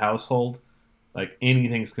competitive household, like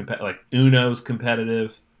anything's competitive, like Uno's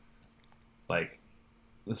competitive, like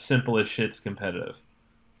the simplest shit's competitive.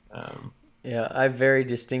 I very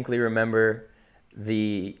distinctly remember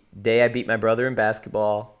the day I beat my brother in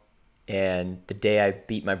basketball and the day I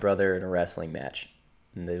beat my brother in a wrestling match.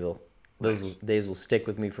 And those days will stick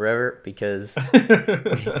with me forever because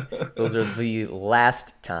those are the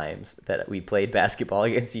last times that we played basketball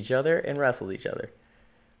against each other and wrestled each other.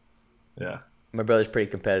 Yeah. My brother's pretty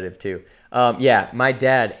competitive too. My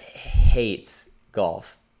dad hates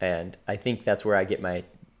golf, and I think that's where I get my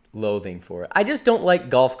loathing for it. I just don't like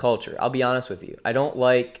golf culture. I'll be honest with you. I don't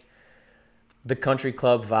like the country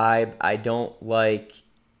club vibe. I don't like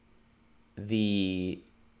the...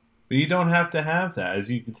 But you don't have to have that, as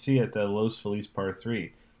you can see at the Los Feliz Par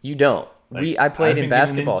 3. You don't. Like, I played in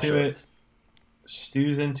basketball shorts.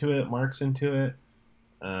 Stu's into it. Mark's into it.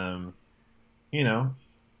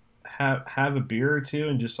 Have a beer or two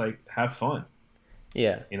and just like have fun.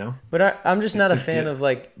 Yeah. But I'm just not a fan of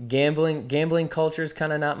like gambling. Gambling culture is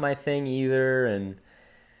kind of not my thing either, and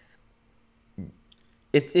you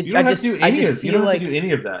don't have to do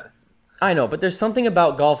any of that. I know, but there's something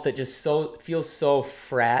about golf that just feels so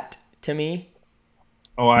frat to me.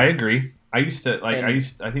 Oh, I agree. I think that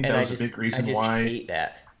was a big reason why I hate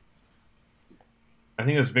that. I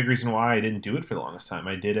think it was a big reason why I didn't do it for the longest time.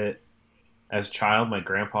 I did it as a child. My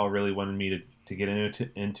grandpa really wanted me to get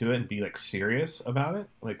into it and be like serious about it,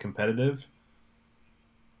 like competitive.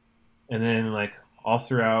 And then like all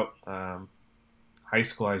throughout high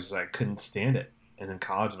school, I couldn't stand it. And in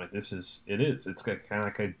college, I'm like, it's kind of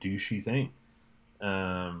like a douchey thing.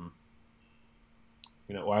 Why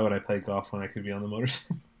would I play golf when I could be on the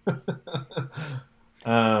motorcycle?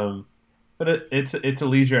 But it's a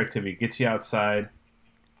leisure activity. It gets you outside.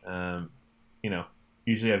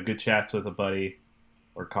 Usually have good chats with a buddy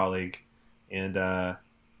or colleague, and I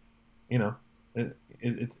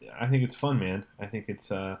think it's fun, man. I think it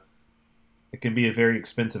can be a very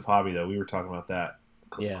expensive hobby, though. We were talking about that.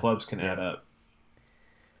 Clubs can add up.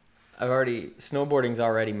 Snowboarding's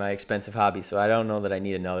already my expensive hobby, so I don't know that I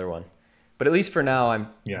need another one. But at least for now, I'm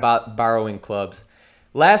borrowing clubs.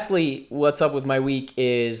 Lastly, what's up with my week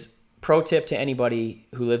is pro tip to anybody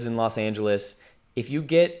who lives in Los Angeles. If you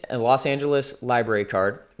get a Los Angeles library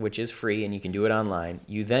card, which is free and you can do it online,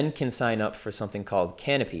 you then can sign up for something called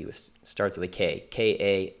Canopy, which starts with a K,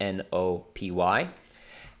 Kanopy.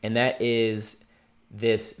 And that is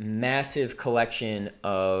this massive collection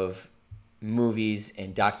of movies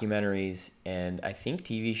and documentaries and I think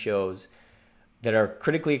TV shows that are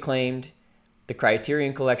critically acclaimed. The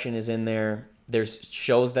Criterion Collection is in there. There's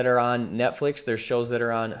shows that are on Netflix. There's shows that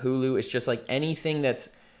are on Hulu. It's just like anything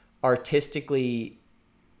that's artistically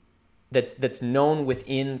that's known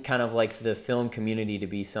within kind of like the film community to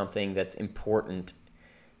be something that's important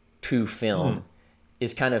to film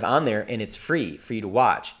is kind of on there, and it's free for you to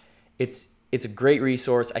watch. It's a great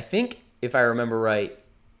resource. I think if I remember right,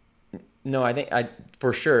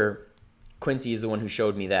 for sure Quincy is the one who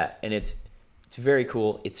showed me that, and it's very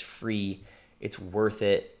cool. It's free. It's worth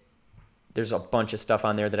it. There's a bunch of stuff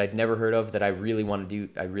on there that I'd never heard of that I really want to do.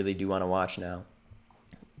 I really do want to watch now.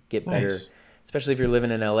 Get better, nice. Especially if you're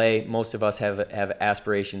living in LA. Most of us have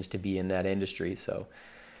aspirations to be in that industry. So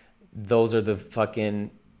those are the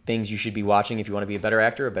fucking things you should be watching if you want to be a better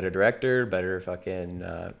actor, a better director, better fucking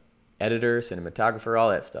editor, cinematographer, all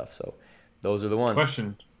that stuff. So those are the ones.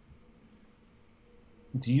 Question.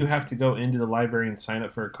 Do you have to go into the library and sign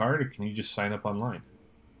up for a card, or can you just sign up online?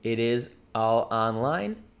 It is all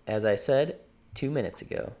online, as I said 2 minutes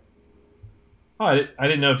ago. Oh, I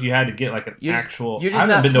didn't know if you had to get like actual... You're just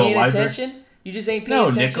not paying attention? You just ain't paying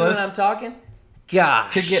attention Nicholas, when I'm talking?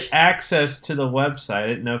 Gosh. To get access to the website, I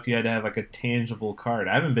didn't know if you had to have like a tangible card.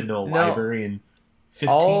 I haven't been to a library in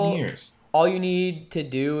 15 years. All you need to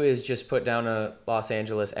do is just put down a Los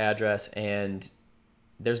Angeles address, and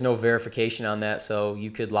there's no verification on that, so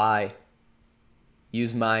you could lie.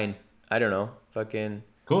 Use mine. I don't know. Fucking...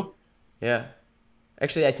 Cool. Yeah.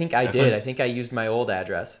 Actually, I think I did. I think I used my old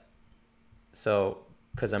address. So,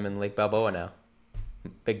 because I'm in Lake Balboa now.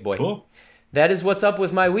 Big boy. Cool. That is what's up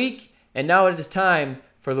with my week. And now it is time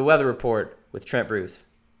for the weather report with Trent Bruce.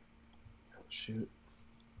 Oh, shoot.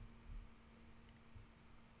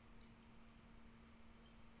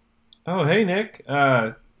 Oh, hey, Nick.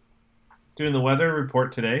 Doing the weather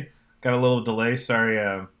report today. Got a little delay. Sorry.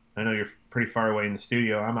 I know you're pretty far away in the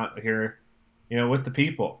studio. I'm out here, with the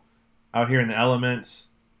people. Out here in the elements.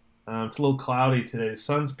 It's a little cloudy today. The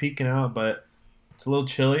sun's peeking out, but it's a little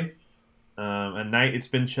chilly. At night, it's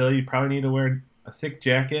been chilly. You probably need to wear a thick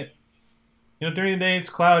jacket. During the day, it's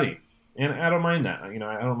cloudy. And I don't mind that. I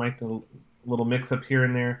don't mind the little mix-up here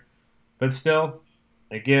and there. But still,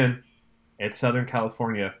 again, it's Southern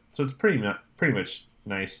California. So it's pretty much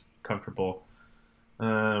nice, comfortable.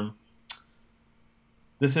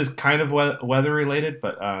 This is kind of weather-related,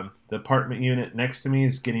 but the apartment unit next to me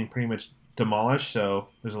is getting pretty much demolished, so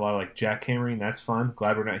there's a lot of jackhammering. That's fun.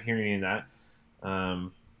 Glad we're not hearing any of that.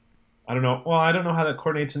 I don't know. Well, I don't know how that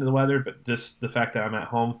coordinates into the weather, but just the fact that I'm at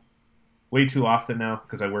home way too often now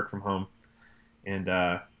because I work from home, and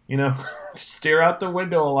stare out the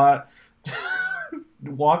window a lot,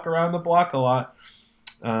 walk around the block a lot.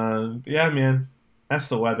 Yeah, man, that's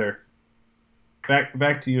the weather.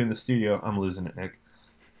 Back to you in the studio. I'm losing it, Nick.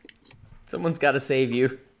 Someone's got to save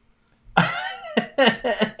you.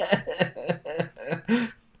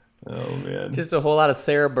 Oh, man. Just a whole lot of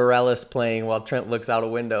Sarah Bareilles playing while Trent looks out a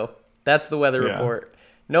window. That's the weather report.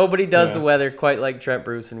 Nobody does the weather quite like Trent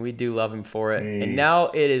Bruce, and we do love him for it. Hey. And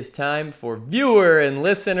now it is time for viewer and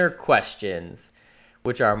listener questions,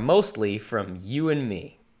 which are mostly from you and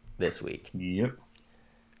me this week. Yep.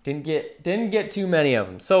 Didn't get too many of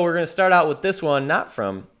them. So we're going to start out with this one, not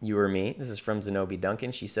from you or me. This is from Zenobi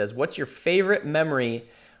Duncan. She says, what's your favorite memory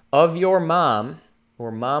of your mom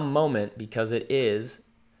or mom moment, because it is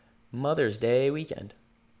Mother's Day weekend?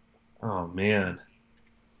 Oh, man.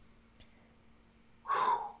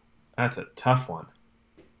 That's a tough one.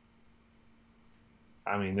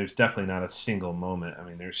 I mean, there's definitely not a single moment. I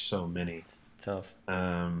mean, there's so many. Tough.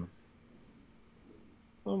 Well,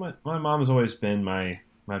 my mom's always been my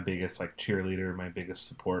biggest cheerleader, my biggest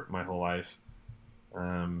support my whole life.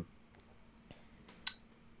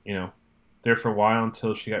 There for a while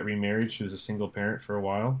until she got remarried. She was a single parent for a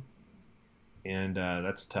while, and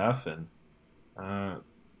that's tough. And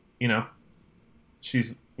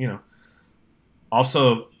she's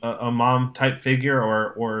also a mom type figure,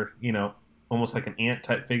 or almost like an aunt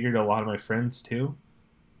type figure to a lot of my friends too.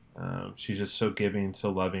 She's just so giving, so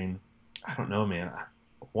loving. I don't know, man.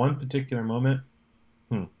 One particular moment.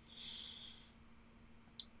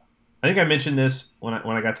 I think I mentioned this when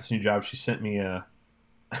I got this new job. She sent me a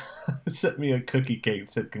cookie cake and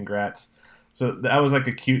said congrats. So that was like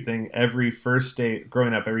a cute thing. Every first day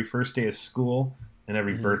growing up, every first day of school and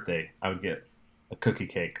every birthday, I would get a cookie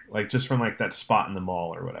cake, just from that spot in the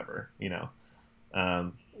mall or whatever,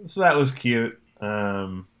 So that was cute.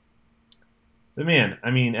 But man, I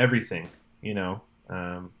mean everything, in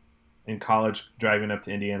college, driving up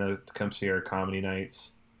to Indiana to come see our comedy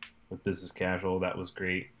nights with Business Casual, that was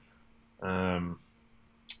great. Oh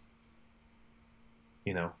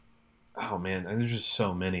man, there's just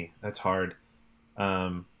so many. That's hard.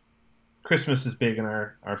 Christmas is big in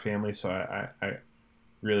our family, so I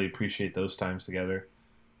really appreciate those times together.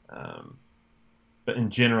 But in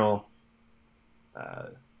general,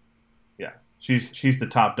 she's the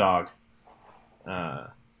top dog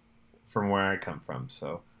from where I come from.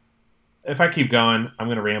 So if I keep going, I'm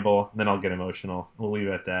going to ramble, then I'll get emotional. We'll leave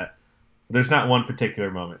it at that. There's not one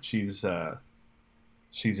particular moment. She's it,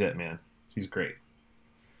 man. She's great.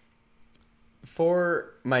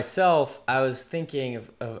 For myself, I was thinking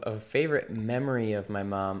of a favorite memory of my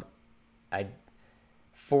mom.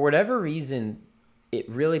 For whatever reason, it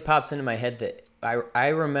really pops into my head that I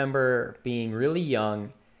remember being really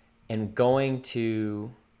young and going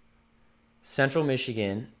to Central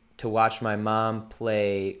Michigan to watch my mom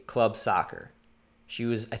play club soccer.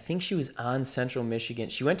 I think she was on Central Michigan.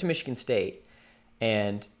 She went to Michigan State,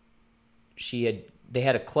 and they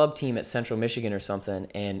had a club team at Central Michigan or something,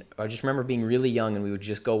 and I just remember being really young, and we would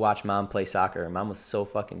just go watch Mom play soccer, and Mom was so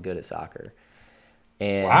fucking good at soccer.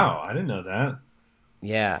 And wow, I didn't know that.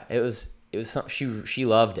 Yeah, it was something she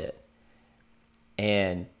loved it.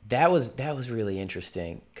 And that was really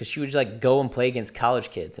interesting because she would just like go and play against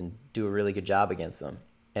college kids and do a really good job against them.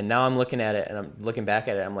 And now I'm looking at it and I'm looking back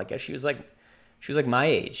at it. I'm like, she was like my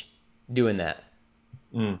age doing that.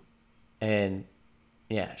 And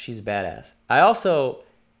yeah, she's a badass. I also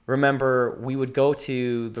remember we would go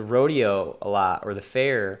to the rodeo a lot or the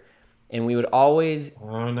fair, and we would always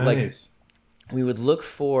we would look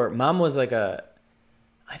for. Mom was like I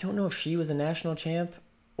don't know if she was a national champ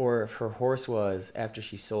or if her horse was after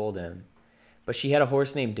she sold him, but she had a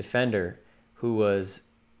horse named Defender he was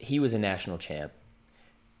a national champ.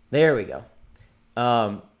 There we go.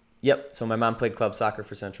 Yep. So my mom played club soccer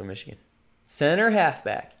for Central Michigan. Center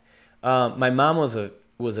halfback. My mom was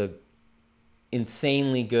a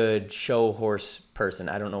insanely good show horse person.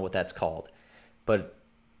 I don't know what that's called, but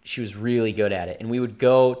she was really good at it. And we would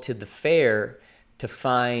go to the fair to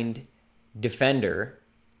find Defender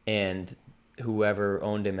and whoever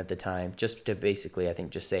owned him at the time, just to basically, I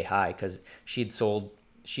think, just say hi, because she had sold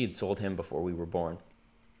him before we were born.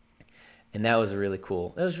 And that was really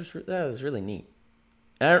cool. That was really neat.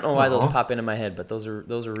 And I don't know why those pop into my head, but those are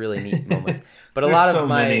really neat moments. But a lot of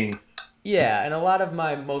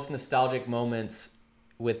my most nostalgic moments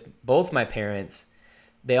with both my parents,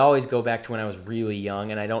 they always go back to when I was really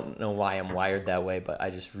young, and I don't know why I'm wired that way, but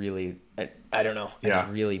I just really, I don't know. I just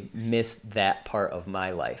really missed that part of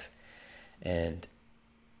my life. And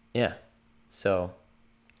yeah, so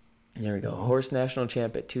there we go. Horse national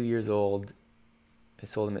champ at 2 years old. I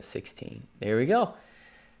sold him at 16. There we go.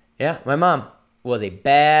 Yeah, my mom was a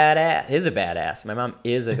badass. Is a badass. My mom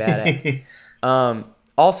is a badass.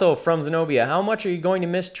 Also from Zenobia, how much are you going to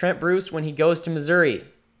miss Trent Bruce when he goes to Missouri?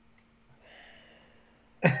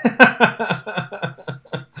 It's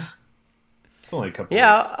only a couple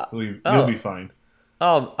weeks. You'll be fine.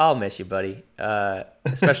 I'll miss you, buddy.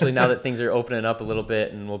 Especially now that things are opening up a little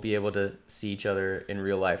bit and we'll be able to see each other in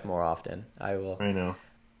real life more often. I know.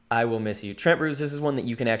 I will miss you. Trent Bruce, this is one that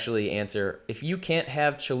you can actually answer. If you can't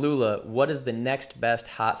have Cholula, what is the next best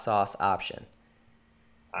hot sauce option?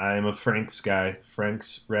 I'm a Frank's guy.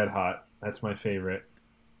 Frank's Red Hot. That's my favorite.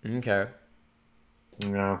 Okay.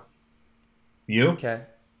 No. You? Okay.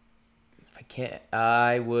 If I can't,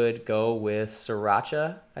 I would go with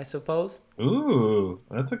Sriracha, I suppose. Ooh,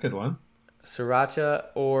 that's a good one. Sriracha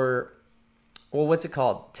or, well, what's it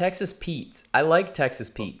called? Texas Pete's. I like Texas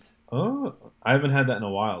Pete's. Oh, I haven't had that in a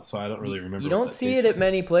while, so I don't really remember. You don't see it at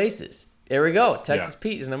many places. There we go. Texas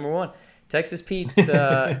Pete is number one. Texas Pete's,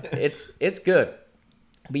 it's good,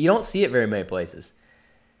 but you don't see it very many places.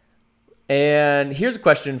 And here's a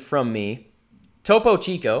question from me. Topo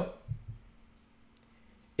Chico.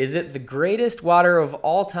 Is it the greatest water of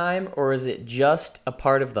all time, or is it just a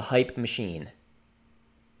part of the hype machine?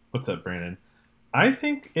 What's up, Brandon? I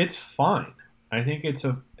think it's fine. I think it's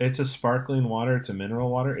a sparkling water. It's a mineral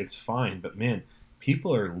water. It's fine. But, man,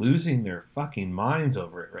 people are losing their fucking minds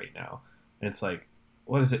over it right now. And it's like,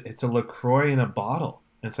 what is it? It's a LaCroix in a bottle.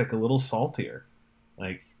 And it's like a little saltier.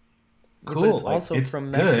 Like, cool. But it's also from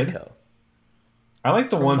Mexico. Good. I like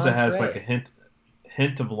the ones that has like a hint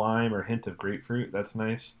of lime or hint of grapefruit. That's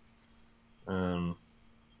nice. But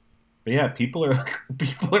yeah, people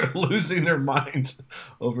are losing their minds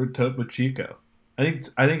over Topo Chico. I think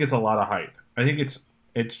it's a lot of hype. I think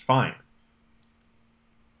it's fine.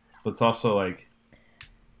 But it's also like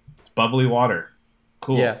it's bubbly water.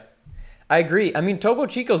 Cool. Yeah. I agree. I mean, Topo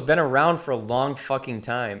Chico's been around for a long fucking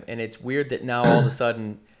time, and it's weird that now all of a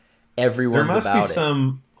sudden everyone's about it. There must be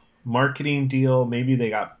some marketing deal. Maybe they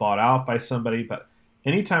got bought out by somebody, but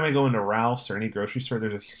anytime I go into Ralph's or any grocery store,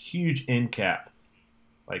 there's a huge end cap,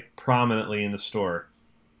 like prominently in the store,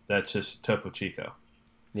 that's just Topo Chico.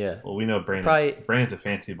 Yeah. Well, we know Brandon's a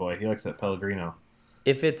fancy boy. He likes that Pellegrino.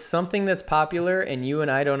 If it's something that's popular and you and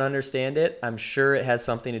I don't understand it, I'm sure it has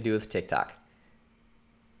something to do with TikTok.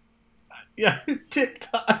 Yeah,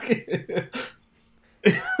 TikTok.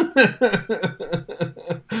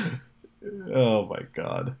 Oh, my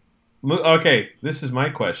God. Okay, this is my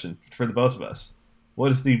question for the both of us. What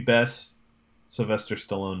is the best Sylvester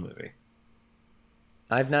Stallone movie?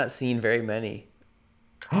 I've not seen very many.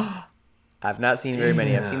 I've seen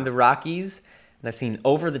the Rockies, and I've seen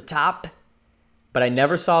Over the Top, but I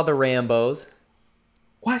never saw the Rambos.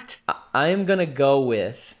 What? I am going to go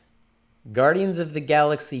with Guardians of the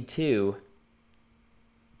Galaxy 2,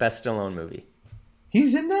 Best Stallone movie.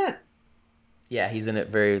 He's in that? Yeah, he's in it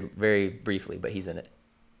very, very briefly, but he's in it.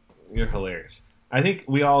 You're hilarious. I think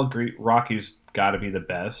we all agree Rocky's got to be the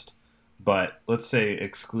best, but let's say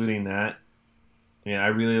excluding that, I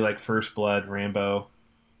really like First Blood, Rambo.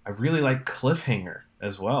 I really like Cliffhanger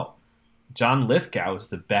as well. John Lithgow is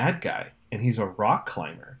the bad guy, and he's a rock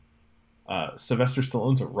climber. Sylvester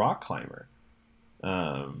Stallone's a rock climber.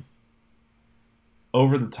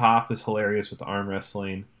 Over the Top is hilarious with the arm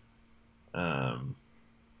wrestling. And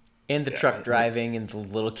the truck driving and the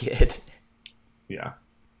little kid. Yeah.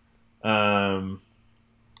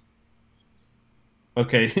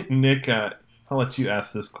 Okay, Nick, I'll let you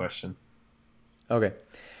ask this question. Okay.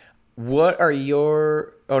 What are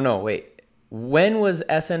your... Oh, no, wait. When was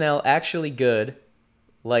SNL actually good?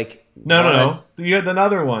 Like... No. You had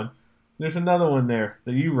another one. There's another one there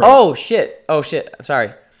that you wrote. Oh, shit. I'm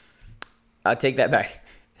sorry. I'll take that back.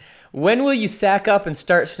 When will you sack up and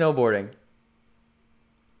start snowboarding?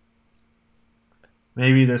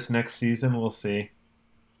 Maybe this next season. We'll see.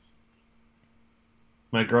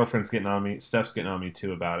 My girlfriend's getting on me. Steph's getting on me,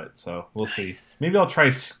 too, about it. So we'll see. Maybe I'll try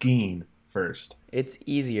skiing first. It's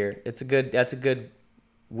easier. That's a good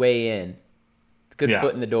way in. It's a good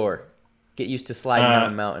foot in the door. Get used to sliding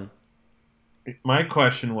down a mountain. My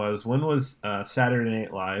question was, when was Saturday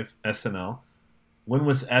Night Live, SNL? When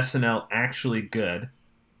was SNL actually good?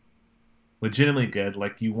 Legitimately good,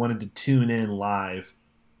 like you wanted to tune in live,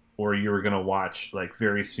 or you were going to watch like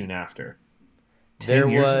very soon after? 10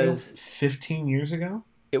 years ago? 15 years ago?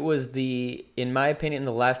 It was in my opinion,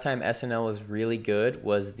 the last time SNL was really good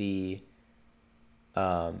was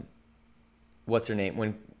what's her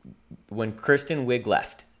name? When Kristen Wiig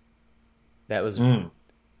left. That was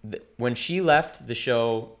when she left, the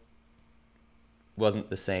show wasn't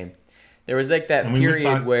the same. There was like that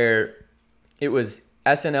period where it was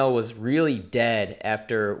SNL was really dead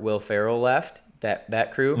after Will Ferrell left.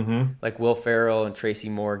 That crew, like Will Ferrell and Tracy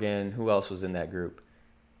Morgan. Who else was in that group?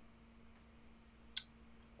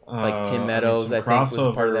 Like Tim Meadows, I think,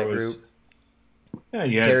 was part of that group. Yeah,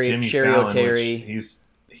 you had Jimmy Fallon, Terry.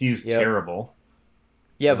 He's terrible.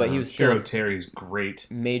 Yeah, but he was still Terry's great.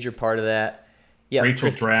 Major part of that. Yeah, Rachel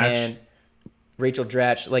Dratch. Rachel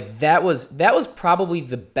Dratch, like that was probably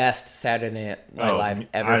the best Saturday Night Live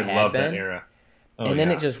ever had been. I love that era. And then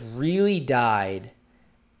it just really died,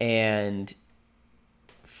 and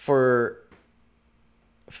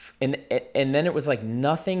and then it was like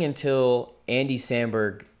nothing until Andy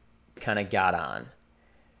Samberg kind of got on,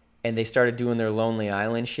 and they started doing their Lonely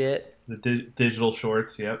Island shit. The digital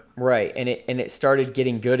shorts, yep. Right, and it started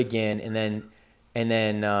getting good again, and then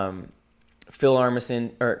Fred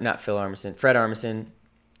Armisen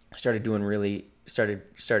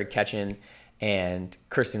started catching, and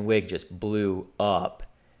Kristen Wiig just blew up.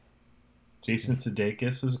 Jason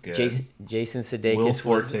Sudeikis was good. Jason Sudeikis Will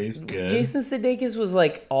Forte's good. Jason Sudeikis was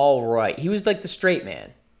like all right. He was like the straight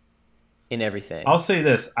man in everything. I'll say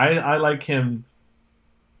this: I like him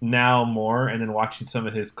now more, and then watching some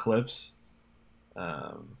of his clips.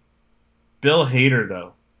 Bill Hader,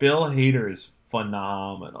 though. Bill Hader is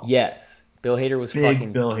phenomenal. Yes, Bill Hader was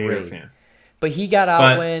fucking Bill great. Hader fan. But he got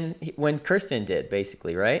out when Kirsten did,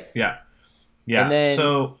 basically, right? Yeah. And then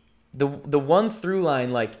so the one through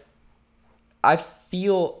line, like, I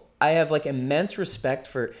feel I have like immense respect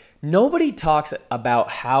for. Nobody talks about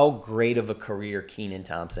how great of a career Kenan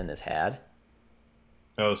Thompson has had.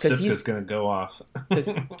 Oh, Sipka's going to go off.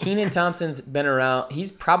 Because Kenan Thompson's been around.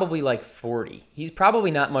 He's probably like 40. He's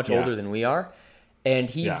probably not much older than we are, and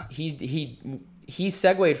he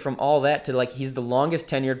segued from all that to like he's the longest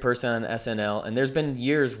tenured person on SNL, and there's been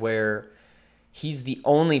years where he's the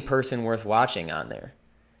only person worth watching on there.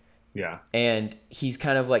 Yeah. And he's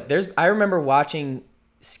kind of like I remember watching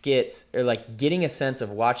skits or like getting a sense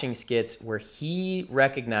of watching skits where he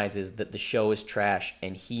recognizes that the show is trash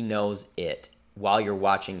and he knows it while you're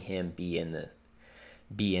watching him be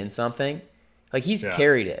in something. Like he's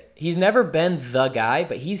carried it. He's never been the guy,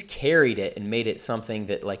 but he's carried it and made it something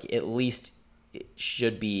that like at least it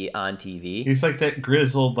should be on TV. He's like that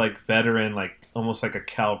grizzled like veteran, like almost like a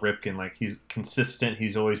Cal Ripken. Like he's consistent.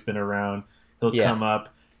 He's always been around. He'll come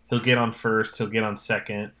up. He'll get on first. He'll get on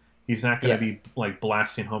second. He's not going to be like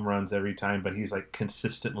blasting home runs every time, but he's like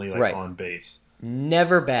consistently like on base.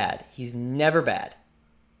 Never bad. He's never bad.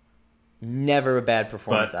 Never a bad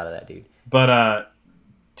performance out of that dude. But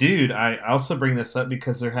dude, I also bring this up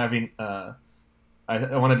because they're having I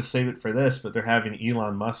wanted to save it for this, but they're having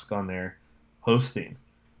Elon Musk on there hosting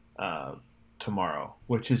tomorrow,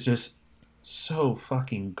 which is just so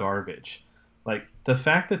fucking garbage. Like the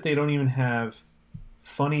fact that they don't even have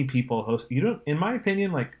funny people host. You don't, in my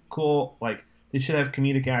opinion, like cool, like They should have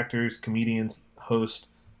comedic actors, comedians, host,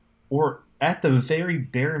 or at the very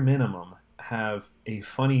bare minimum, have a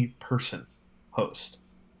funny person host.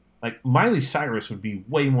 Like Miley Cyrus would be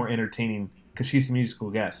way more entertaining because she's a musical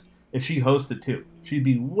guest. If she hosted too, she'd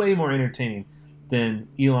be way more entertaining than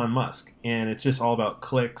Elon Musk. And it's just all about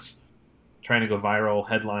clicks, trying to go viral,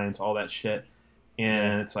 headlines, all that shit.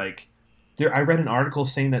 And it's like, I read an article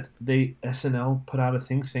saying that SNL put out a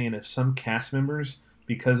thing saying if some cast members,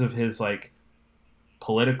 because of his like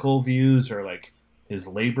political views or like his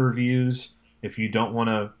labor views, if you don't want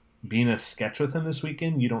to be in a sketch with him this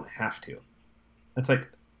weekend, you don't have to. It's like,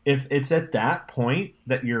 if it's at that point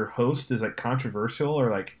that your host is like controversial or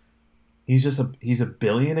like he's a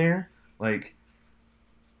billionaire, like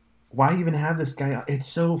why even have this guy? It's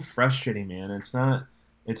so frustrating, man. It's not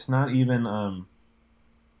even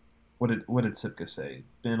what did Sipka say?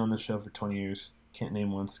 Been on the show for 20 years. Can't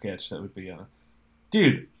name one sketch that would be on.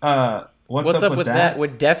 Dude, what's up with that?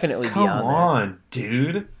 Would definitely be on there. Come on,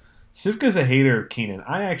 dude. Sipka's a hater of Keenan.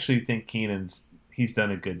 I actually think he's done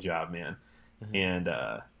a good job, man. Mm-hmm. And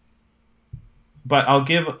but I'll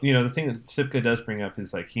give, the thing that Sipka does bring up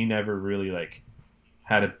is like he never really like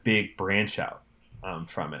had a big branch out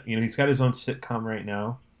from it. He's got his own sitcom right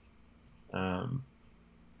now.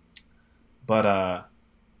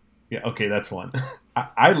 Yeah, okay, that's one.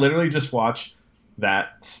 I literally just watch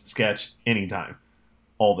that sketch anytime,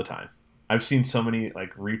 all the time. I've seen so many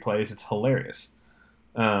like replays; it's hilarious.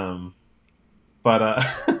 Yeah,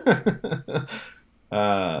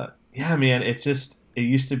 man, it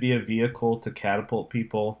used to be a vehicle to catapult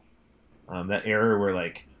people. That era where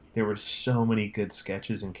like there were so many good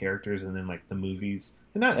sketches and characters, and then like the movies,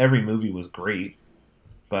 and not every movie was great,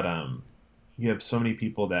 but you have so many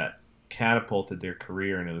people that catapulted their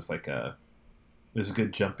career, and it was a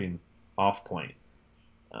good jumping off point.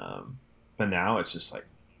 But now it's just like,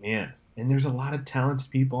 man, and there's a lot of talented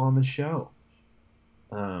people on the show,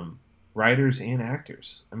 writers and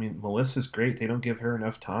actors. I mean, Melissa's great. They don't give her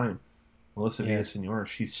enough time. Melissa Villaseñor,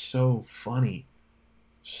 she's so funny,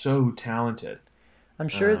 so talented. I'm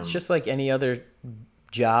sure it's just like any other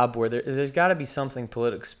job where there's got to be something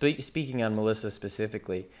political. Speaking on Melissa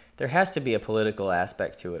specifically, there has to be a political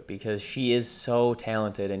aspect to it because she is so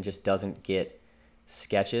talented and just doesn't get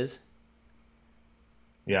sketches.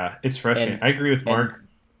 Yeah, it's frustrating. I agree with Mark.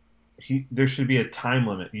 There should be a time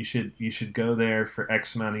limit. You should go there for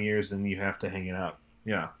X amount of years and you have to hang it out.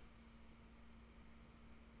 Yeah.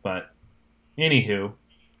 But anywho,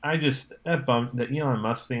 that bummed that Elon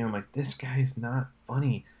Musk thing. I'm like, this guy's not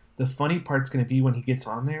funny. The funny part's going to be when he gets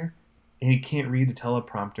on there and he can't read a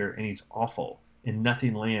teleprompter and he's awful and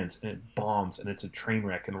nothing lands and it bombs and it's a train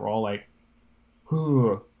wreck and we're all like,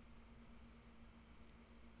 "Whew."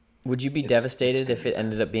 Would you be devastated if it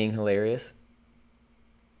ended up being hilarious?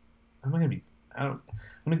 I'm going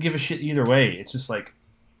to give a shit either way. It's just like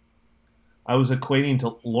I was equating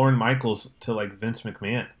to Lorne Michaels to like Vince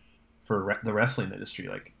McMahon for the wrestling industry.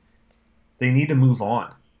 Like they need to move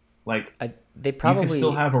on. Like they probably you can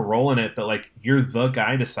still have a role in it, but like you're the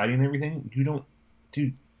guy deciding everything. You don't,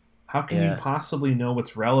 dude. How can you possibly know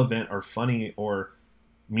what's relevant or funny or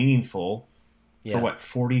meaningful for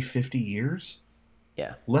 40, 50 years?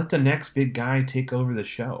 Yeah. Let the next big guy take over the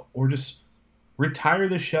show, or just retire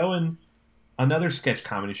the show and another sketch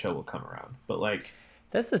comedy show will come around. But like,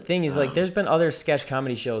 that's the thing is like, there's been other sketch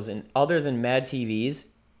comedy shows, and other than Mad TV's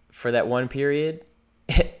for that one period,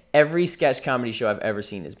 every sketch comedy show I've ever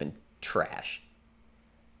seen has been trash.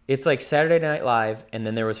 It's like Saturday Night Live, and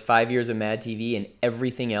then there was 5 years of Mad TV, and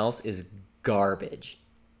everything else is garbage.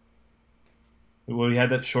 Well, we had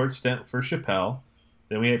that short stint for Chappelle.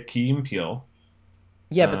 Then we had Key and Peele.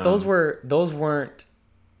 Yeah, but those weren't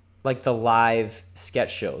like the live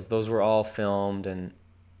sketch shows. Those were all filmed, and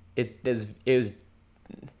it was.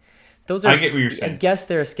 Those are. I get what you're saying. I guess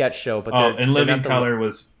they're a sketch show, but and Living Color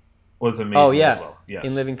was amazing. Oh yeah, as well. Yes.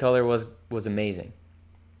 In Living Color was amazing.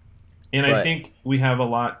 And I think we have a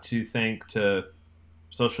lot to thank to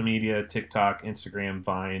social media, TikTok, Instagram,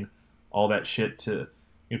 Vine, all that shit to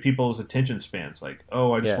people's attention spans. Like,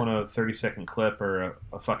 oh, I just want a 30-second clip or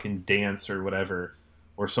a fucking dance or whatever,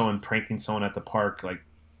 or someone pranking someone at the park, like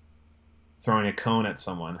throwing a cone at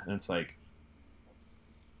someone. And it's like,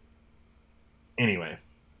 anyway,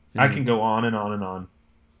 I can go on and on and on.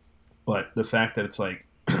 But the fact that it's like,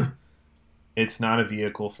 it's not a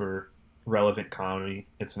vehicle for relevant comedy.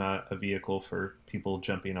 It's not a vehicle for people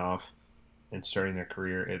jumping off and starting their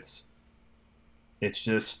career. It's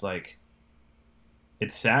just like,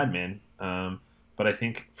 it's sad, man. But I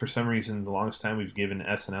think for some reason, the longest time we've given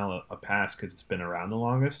SNL a pass because it's been around the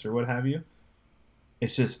longest or what have you.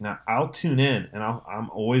 it's just not. I'll tune in, and I'm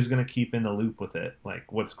always gonna keep in the loop with it,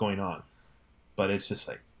 like what's going on. But it's just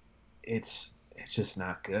like, it's just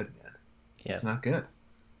not good, man. Yeah. It's not good.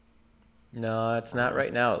 No, it's not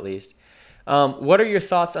right now, at least. What are your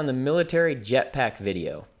thoughts on the military jetpack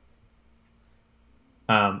video?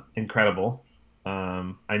 Incredible.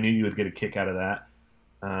 I knew you would get a kick out of that.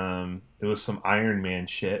 It was some Iron Man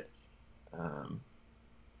shit.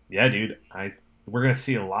 Yeah, dude. We're gonna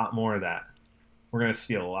see a lot more of that.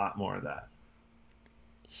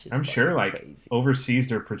 Shit's I'm sure, like, crazy. overseas,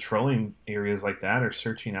 they're patrolling areas like that or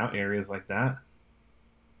searching out areas like that.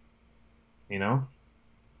 You know?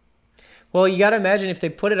 Well, you got to imagine if they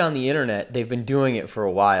put it on the internet, they've been doing it for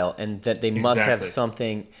a while, and that they must have Exactly.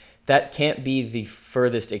 something that can't be the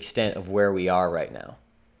furthest extent of where we are right now.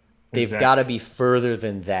 They've Exactly. got to be further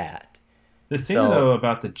than that. The thing, So- though,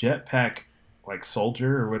 about the jetpack, like,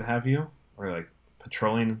 soldier or what have you, or, like,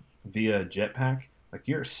 patrolling via jetpack, like,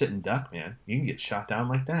 you're a sitting duck, man. You can get shot down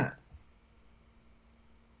like that.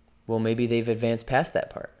 Well, maybe they've advanced past that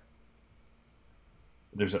part.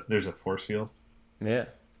 There's a force field. Yeah.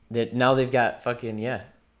 That now they've got fucking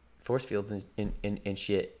force fields and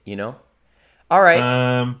shit. You know. All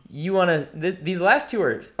right. You want to? These last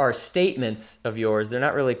two are statements of yours. They're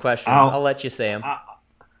not really questions. I'll let you say them.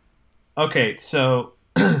 Okay, so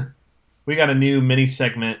we got a new mini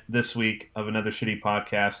segment this week of Another Shitty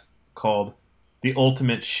Podcast called The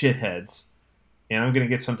Ultimate Shitheads. And I'm going to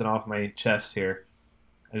get something off my chest here.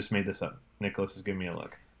 I just made this up. Nicholas is giving me a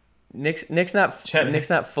look. Nick's not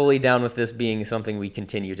fully down with this being something we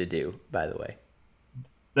continue to do, by the way.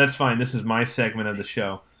 That's fine. This is my segment of the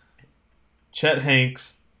show. Chet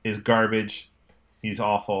Hanks is garbage. He's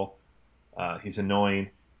awful. He's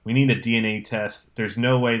annoying. We need a DNA test. There's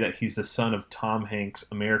no way that he's the son of Tom Hanks,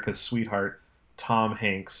 America's sweetheart, Tom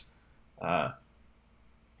Hanks.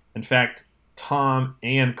 In fact, Tom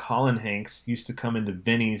and Colin Hanks used to come into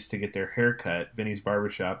Vinny's to get their hair cut, Vinny's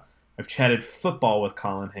Barbershop. I've chatted football with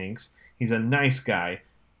Colin Hanks. He's a nice guy.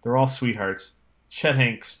 They're all sweethearts. Chet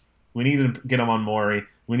Hanks, we need to get him on Maury.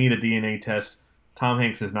 We need a DNA test. Tom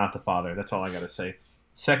Hanks is not the father. That's all I got to say.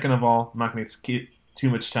 Second of all, I'm not going to get too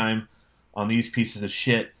much time on these pieces of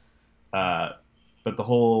shit. But the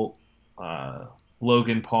whole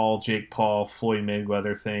Logan Paul, Jake Paul, Floyd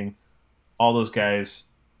Mayweather thing, all those guys,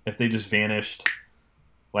 if they just vanished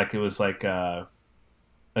like it was like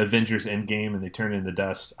Avengers Endgame and they turned into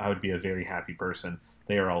dust, I would be a very happy person.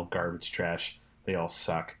 They are all garbage trash. They all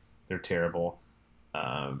suck. They're terrible.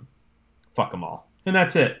 Fuck them all. And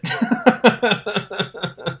that's it.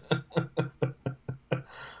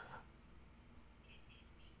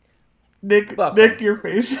 Nick, Fuck Nick, 'em. your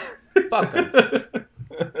face. Fuck 'em.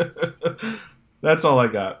 That's all I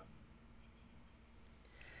got.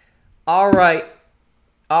 All right.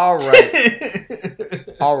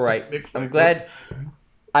 Nick's I'm like, glad.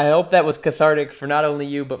 I hope that was cathartic for not only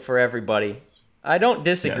you, but for everybody. I don't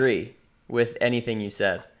disagree with anything you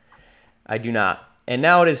said. I do not. And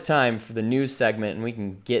now it is time for the news segment, and we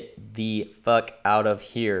can get the fuck out of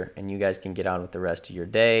here, and you guys can get on with the rest of your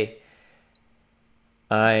day.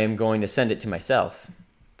 I am going to send it to myself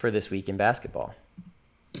for this week in basketball.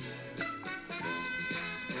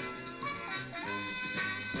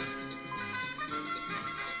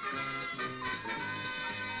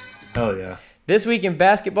 Hell yeah. This week in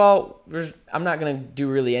basketball, I'm not going to do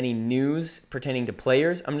really any news pertaining to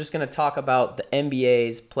players. I'm just going to talk about the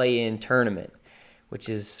NBA's play-in tournament, which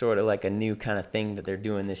is sort of like a new kind of thing that they're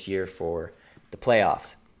doing this year for the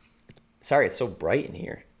playoffs. Sorry, it's so bright in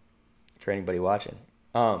here for anybody watching.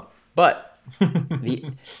 But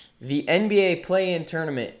the NBA play-in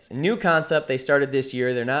tournament, it's a new concept they started this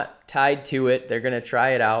year. They're not tied to it. They're going to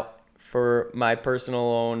try it out. For my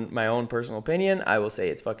own personal opinion, I will say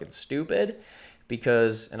it's fucking stupid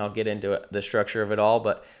because, and I'll get into it, the structure of it all,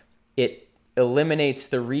 but it eliminates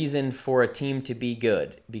the reason for a team to be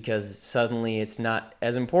good because suddenly it's not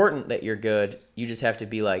as important that you're good. You just have to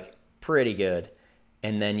be like pretty good,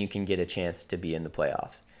 and then you can get a chance to be in the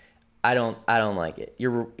playoffs. I don't like it.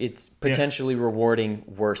 It's potentially rewarding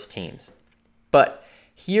worse teams. But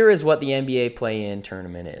here is what the NBA play-in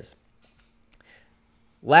tournament is.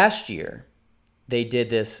 Last year, they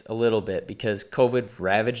did this a little bit because COVID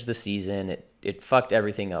ravaged the season. It fucked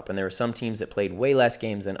everything up. And there were some teams that played way less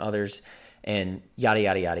games than others and yada,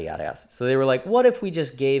 yada, yada, yada. So they were like, what if we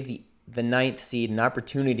just gave the 9th seed an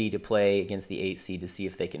opportunity to play against the 8th seed to see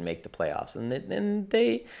if they can make the playoffs? And then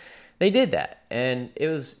they did that. And it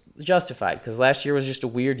was justified because last year was just a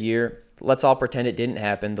weird year. Let's all pretend it didn't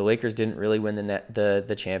happen. The Lakers didn't really win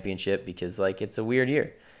the championship because, like, it's a weird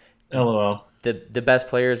year. LOL. The best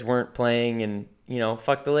players weren't playing and,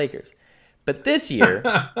 fuck the Lakers. But this year,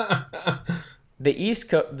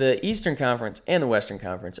 the Eastern Conference and the Western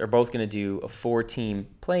Conference are both going to do a 4-team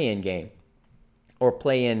play-in game or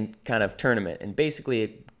play-in kind of tournament. And basically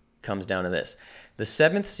it comes down to this. The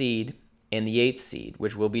 7th seed and the 8th seed,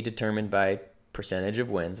 which will be determined by percentage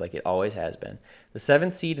of wins like it always has been. The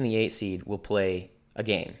 7th seed and the 8th seed will play a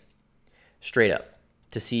game straight up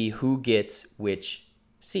to see who gets which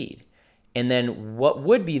seed. And then what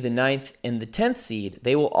would be the 9th and the 10th seed,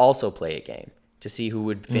 they will also play a game to see who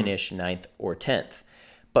would finish 9th or 10th.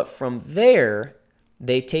 But from there,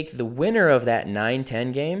 they take the winner of that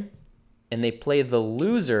 9-10 game and they play the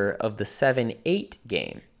loser of the 7-8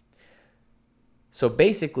 game. So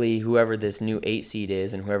basically, whoever this new 8 seed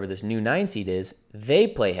is and whoever this new 9 seed is, they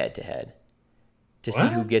play head-to-head to see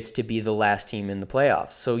who gets to be the last team in the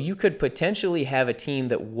playoffs. So you could potentially have a team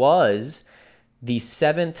that was the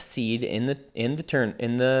 7th seed in the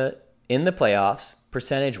playoffs,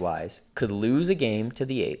 percentage-wise, could lose a game to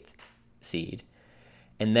the 8th seed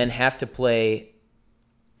and then have to play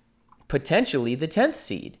potentially the 10th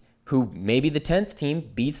seed, who maybe the 10th team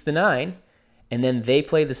beats the 9, and then they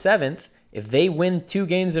play the 7th. If they win 2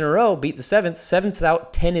 games in a row, beat the 7th, 7th's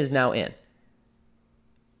out, 10 is now in.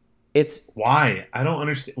 It's why? I don't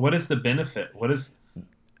understand. What is the benefit?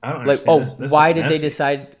 I don't like, understand. This why did they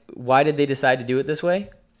decide? Why did they decide to do it this way?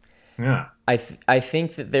 Yeah, I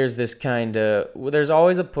think that there's this kind of there's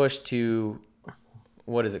always a push to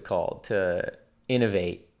what is it called, to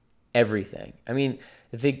innovate everything. I mean,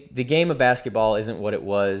 the game of basketball isn't what it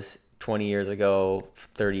was 20 years ago,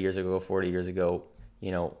 30 years ago, 40 years ago.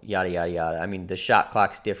 You know, yada yada yada. I mean, the shot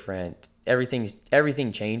clock's different.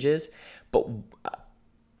 Everything changes, but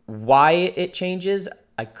why it changes,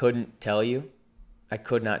 I couldn't tell you. I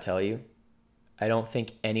could not tell you. I don't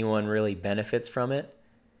think anyone really benefits from it.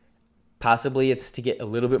 Possibly it's to get a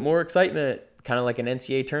little bit more excitement, kind of like an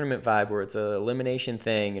NCAA tournament vibe where it's an elimination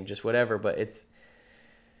thing and just whatever, but it's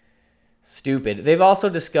stupid. They've also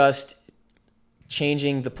discussed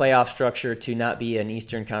changing the playoff structure to not be an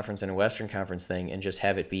Eastern Conference and a Western Conference thing and just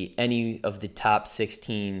have it be any of the top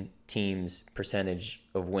 16 teams percentage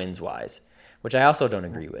of wins wise, which I also don't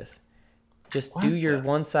agree with. Just do your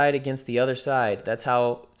one side against the other side. That's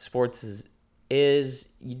how sports is.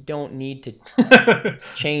 You don't need to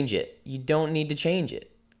change it. You don't need to change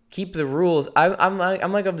it. Keep the rules. I'm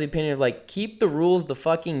like of the opinion of like, keep the rules the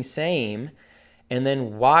fucking same and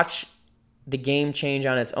then watch the game change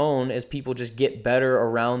on its own as people just get better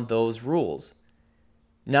around those rules.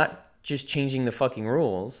 Not just changing the fucking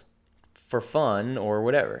rules for fun or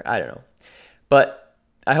whatever. I don't know. But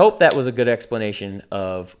I hope that was a good explanation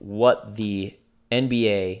of what the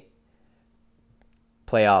NBA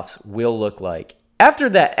playoffs will look like. After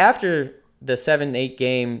that, after the 7-8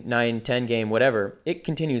 game, 9-10 game, whatever, it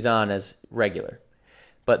continues on as regular.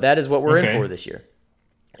 But that is what we're in for this year.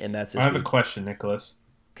 And that's this I have week. a question, Nicholas.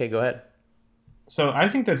 Okay, go ahead. So I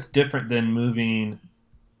think that's different than moving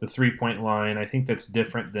the 3-point line. I think that's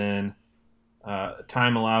different than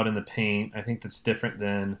time allowed in the paint. I think that's different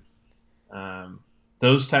than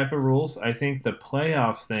those type of rules. I think the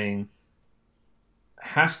playoff thing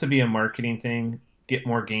has to be a marketing thing. Get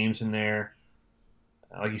more games in there.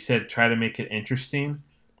 Like you said, try to make it interesting.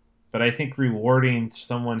 But I think rewarding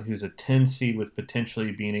someone who's a 10 seed with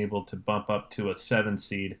potentially being able to bump up to a 7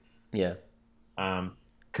 seed. Yeah.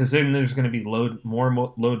 Because then there's going to be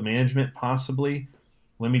more load management possibly.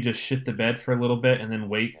 Let me just shit the bed for a little bit and then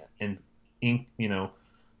wait and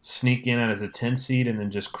sneak in as a 10 seed and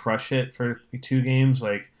then just crush it for 2 games.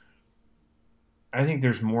 Like, I think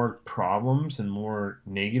there's more problems and more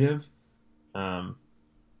negative,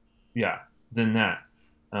 than that.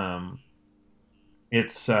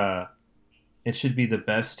 It should be the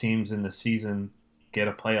best teams in the season get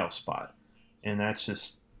a playoff spot, and that's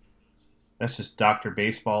just Dr.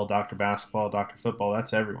 Baseball, Dr. Basketball, Dr. Football.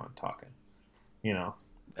 That's everyone talking.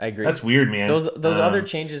 I agree. That's weird, man. Those other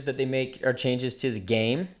changes that they make are changes to the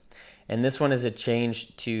game, and this one is a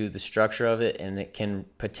change to the structure of it, and it can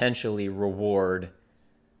potentially reward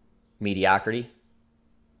mediocrity.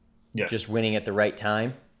 Yes. Just winning at the right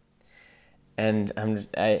time. And I'm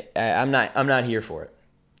not here for it.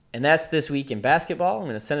 And that's this week in basketball. I'm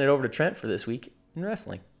going to send it over to Trent for this week in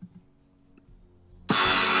wrestling.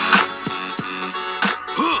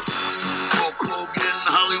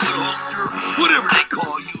 Whatever they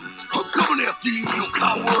call you, I'm coming after you, you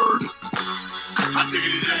coward. I think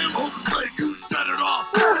it damn hope and glad you set it off.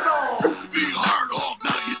 Used to be hard hog,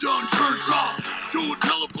 now you done jerks off. Do a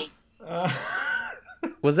telephone.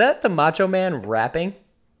 Was that the Macho Man rapping?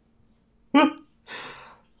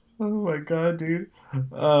 Oh my god, dude.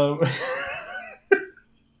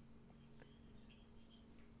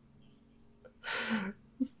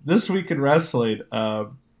 this week in wrestling,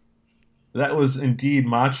 that was indeed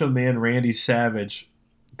Macho Man Randy Savage.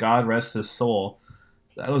 God rest his soul.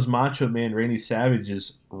 That was Macho Man Randy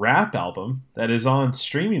Savage's rap album that is on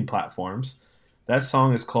streaming platforms. That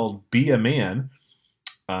song is called Be a Man.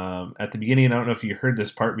 At the beginning, I don't know if you heard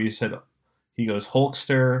this part, but he goes,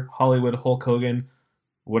 Hulkster, Hollywood Hulk Hogan,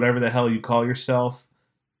 whatever the hell you call yourself.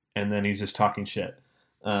 And then he's just talking shit.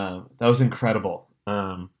 That was incredible.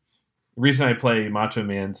 The reason I play Macho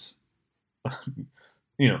Man's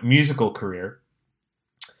musical career,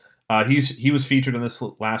 he was featured in this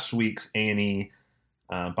last week's A&E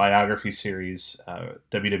biography series,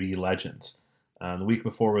 WWE Legends. The week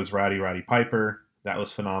before was Roddy Piper. That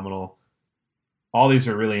was phenomenal. All these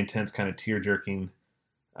are really intense, kind of tear-jerking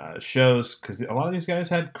shows because a lot of these guys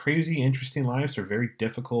had crazy, interesting lives or very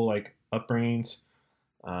difficult upbringings.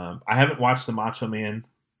 I haven't watched the Macho Man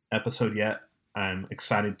episode yet. I'm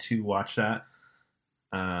excited to watch that.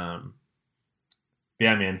 Yeah,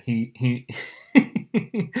 man, he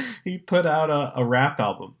he put out a rap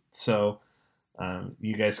album, so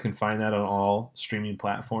you guys can find that on all streaming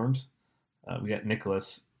platforms. We got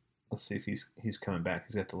Nicholas. Let's see if he's coming back.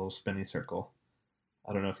 He's got the little spinny circle.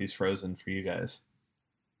 I don't know if he's frozen for you guys.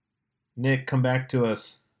 Nick, come back to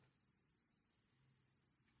us.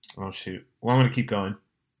 Oh, shoot. Well, I'm going to keep going.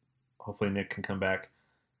 Hopefully Nick can come back.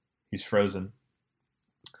 He's frozen.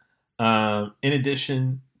 In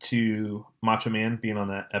addition to Macho Man being on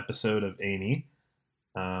that episode of A&E,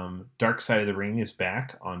 Dark Side of the Ring is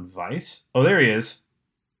back on Vice. Oh, there he is.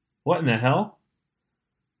 What in the hell?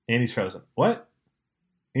 And he's frozen. What?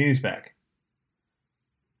 And he's back.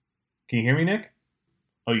 Can you hear me, Nick?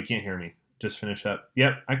 Oh, you can't hear me. Just finish up.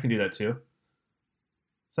 Yep, I can do that too.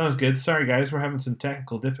 Sounds good. Sorry, guys. We're having some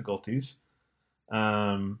technical difficulties.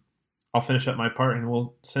 I'll finish up my part and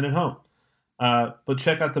we'll send it home. But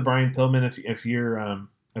check out the Brian Pillman if you're a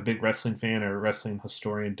big wrestling fan or a wrestling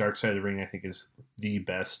historian. Dark Side of the Ring, I think, is the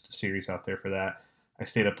best series out there for that. I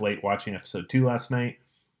stayed up late watching episode 2 last night.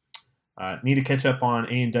 Need to catch up on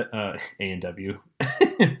A&W.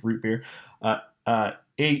 Root beer.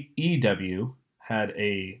 AEW had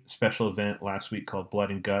a special event last week called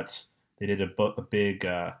Blood and Guts. They did a big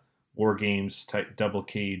War Games type double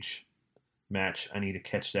cage match. I need to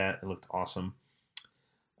catch that. It looked awesome.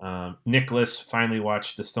 Nicholas finally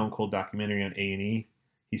watched the Stone Cold documentary on A&E.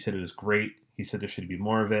 He said it was great. He said there should be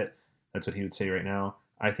more of it. That's what he would say right now.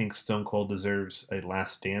 I think Stone Cold deserves a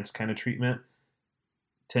Last Dance kind of treatment.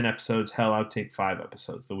 10 episodes, hell, I'd take 5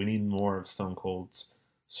 episodes. But we need more of Stone Cold's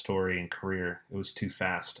story and career. It was too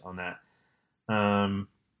fast on that.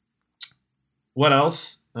 What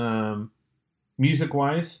else?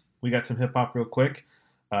 Music-wise, we got some hip-hop real quick.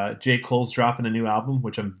 J. Cole's dropping a new album,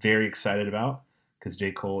 which I'm very excited about because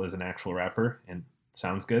J. Cole is an actual rapper and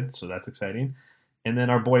sounds good, so that's exciting. And then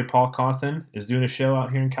our boy Paul Cauthen is doing a show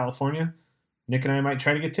out here in California. Nick and I might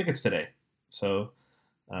try to get tickets today. So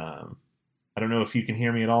I don't know if you can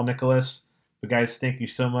hear me at all, Nicholas. But guys, thank you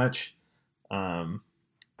so much.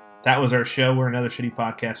 That was our show. We're Another Shitty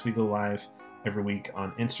Podcast. We go live every week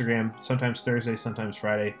on Instagram, sometimes Thursday, sometimes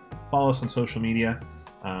Friday. Follow us on social media.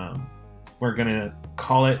 We're going to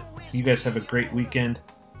call it. You guys have a great weekend.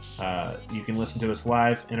 You can listen to us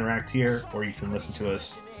live, interact here, or you can listen to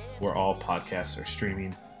us where all podcasts are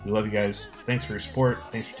streaming. We love you guys. Thanks for your support.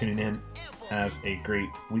 Thanks for tuning in. Have a great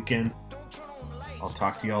weekend. I'll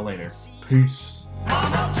talk to y'all later. Peace.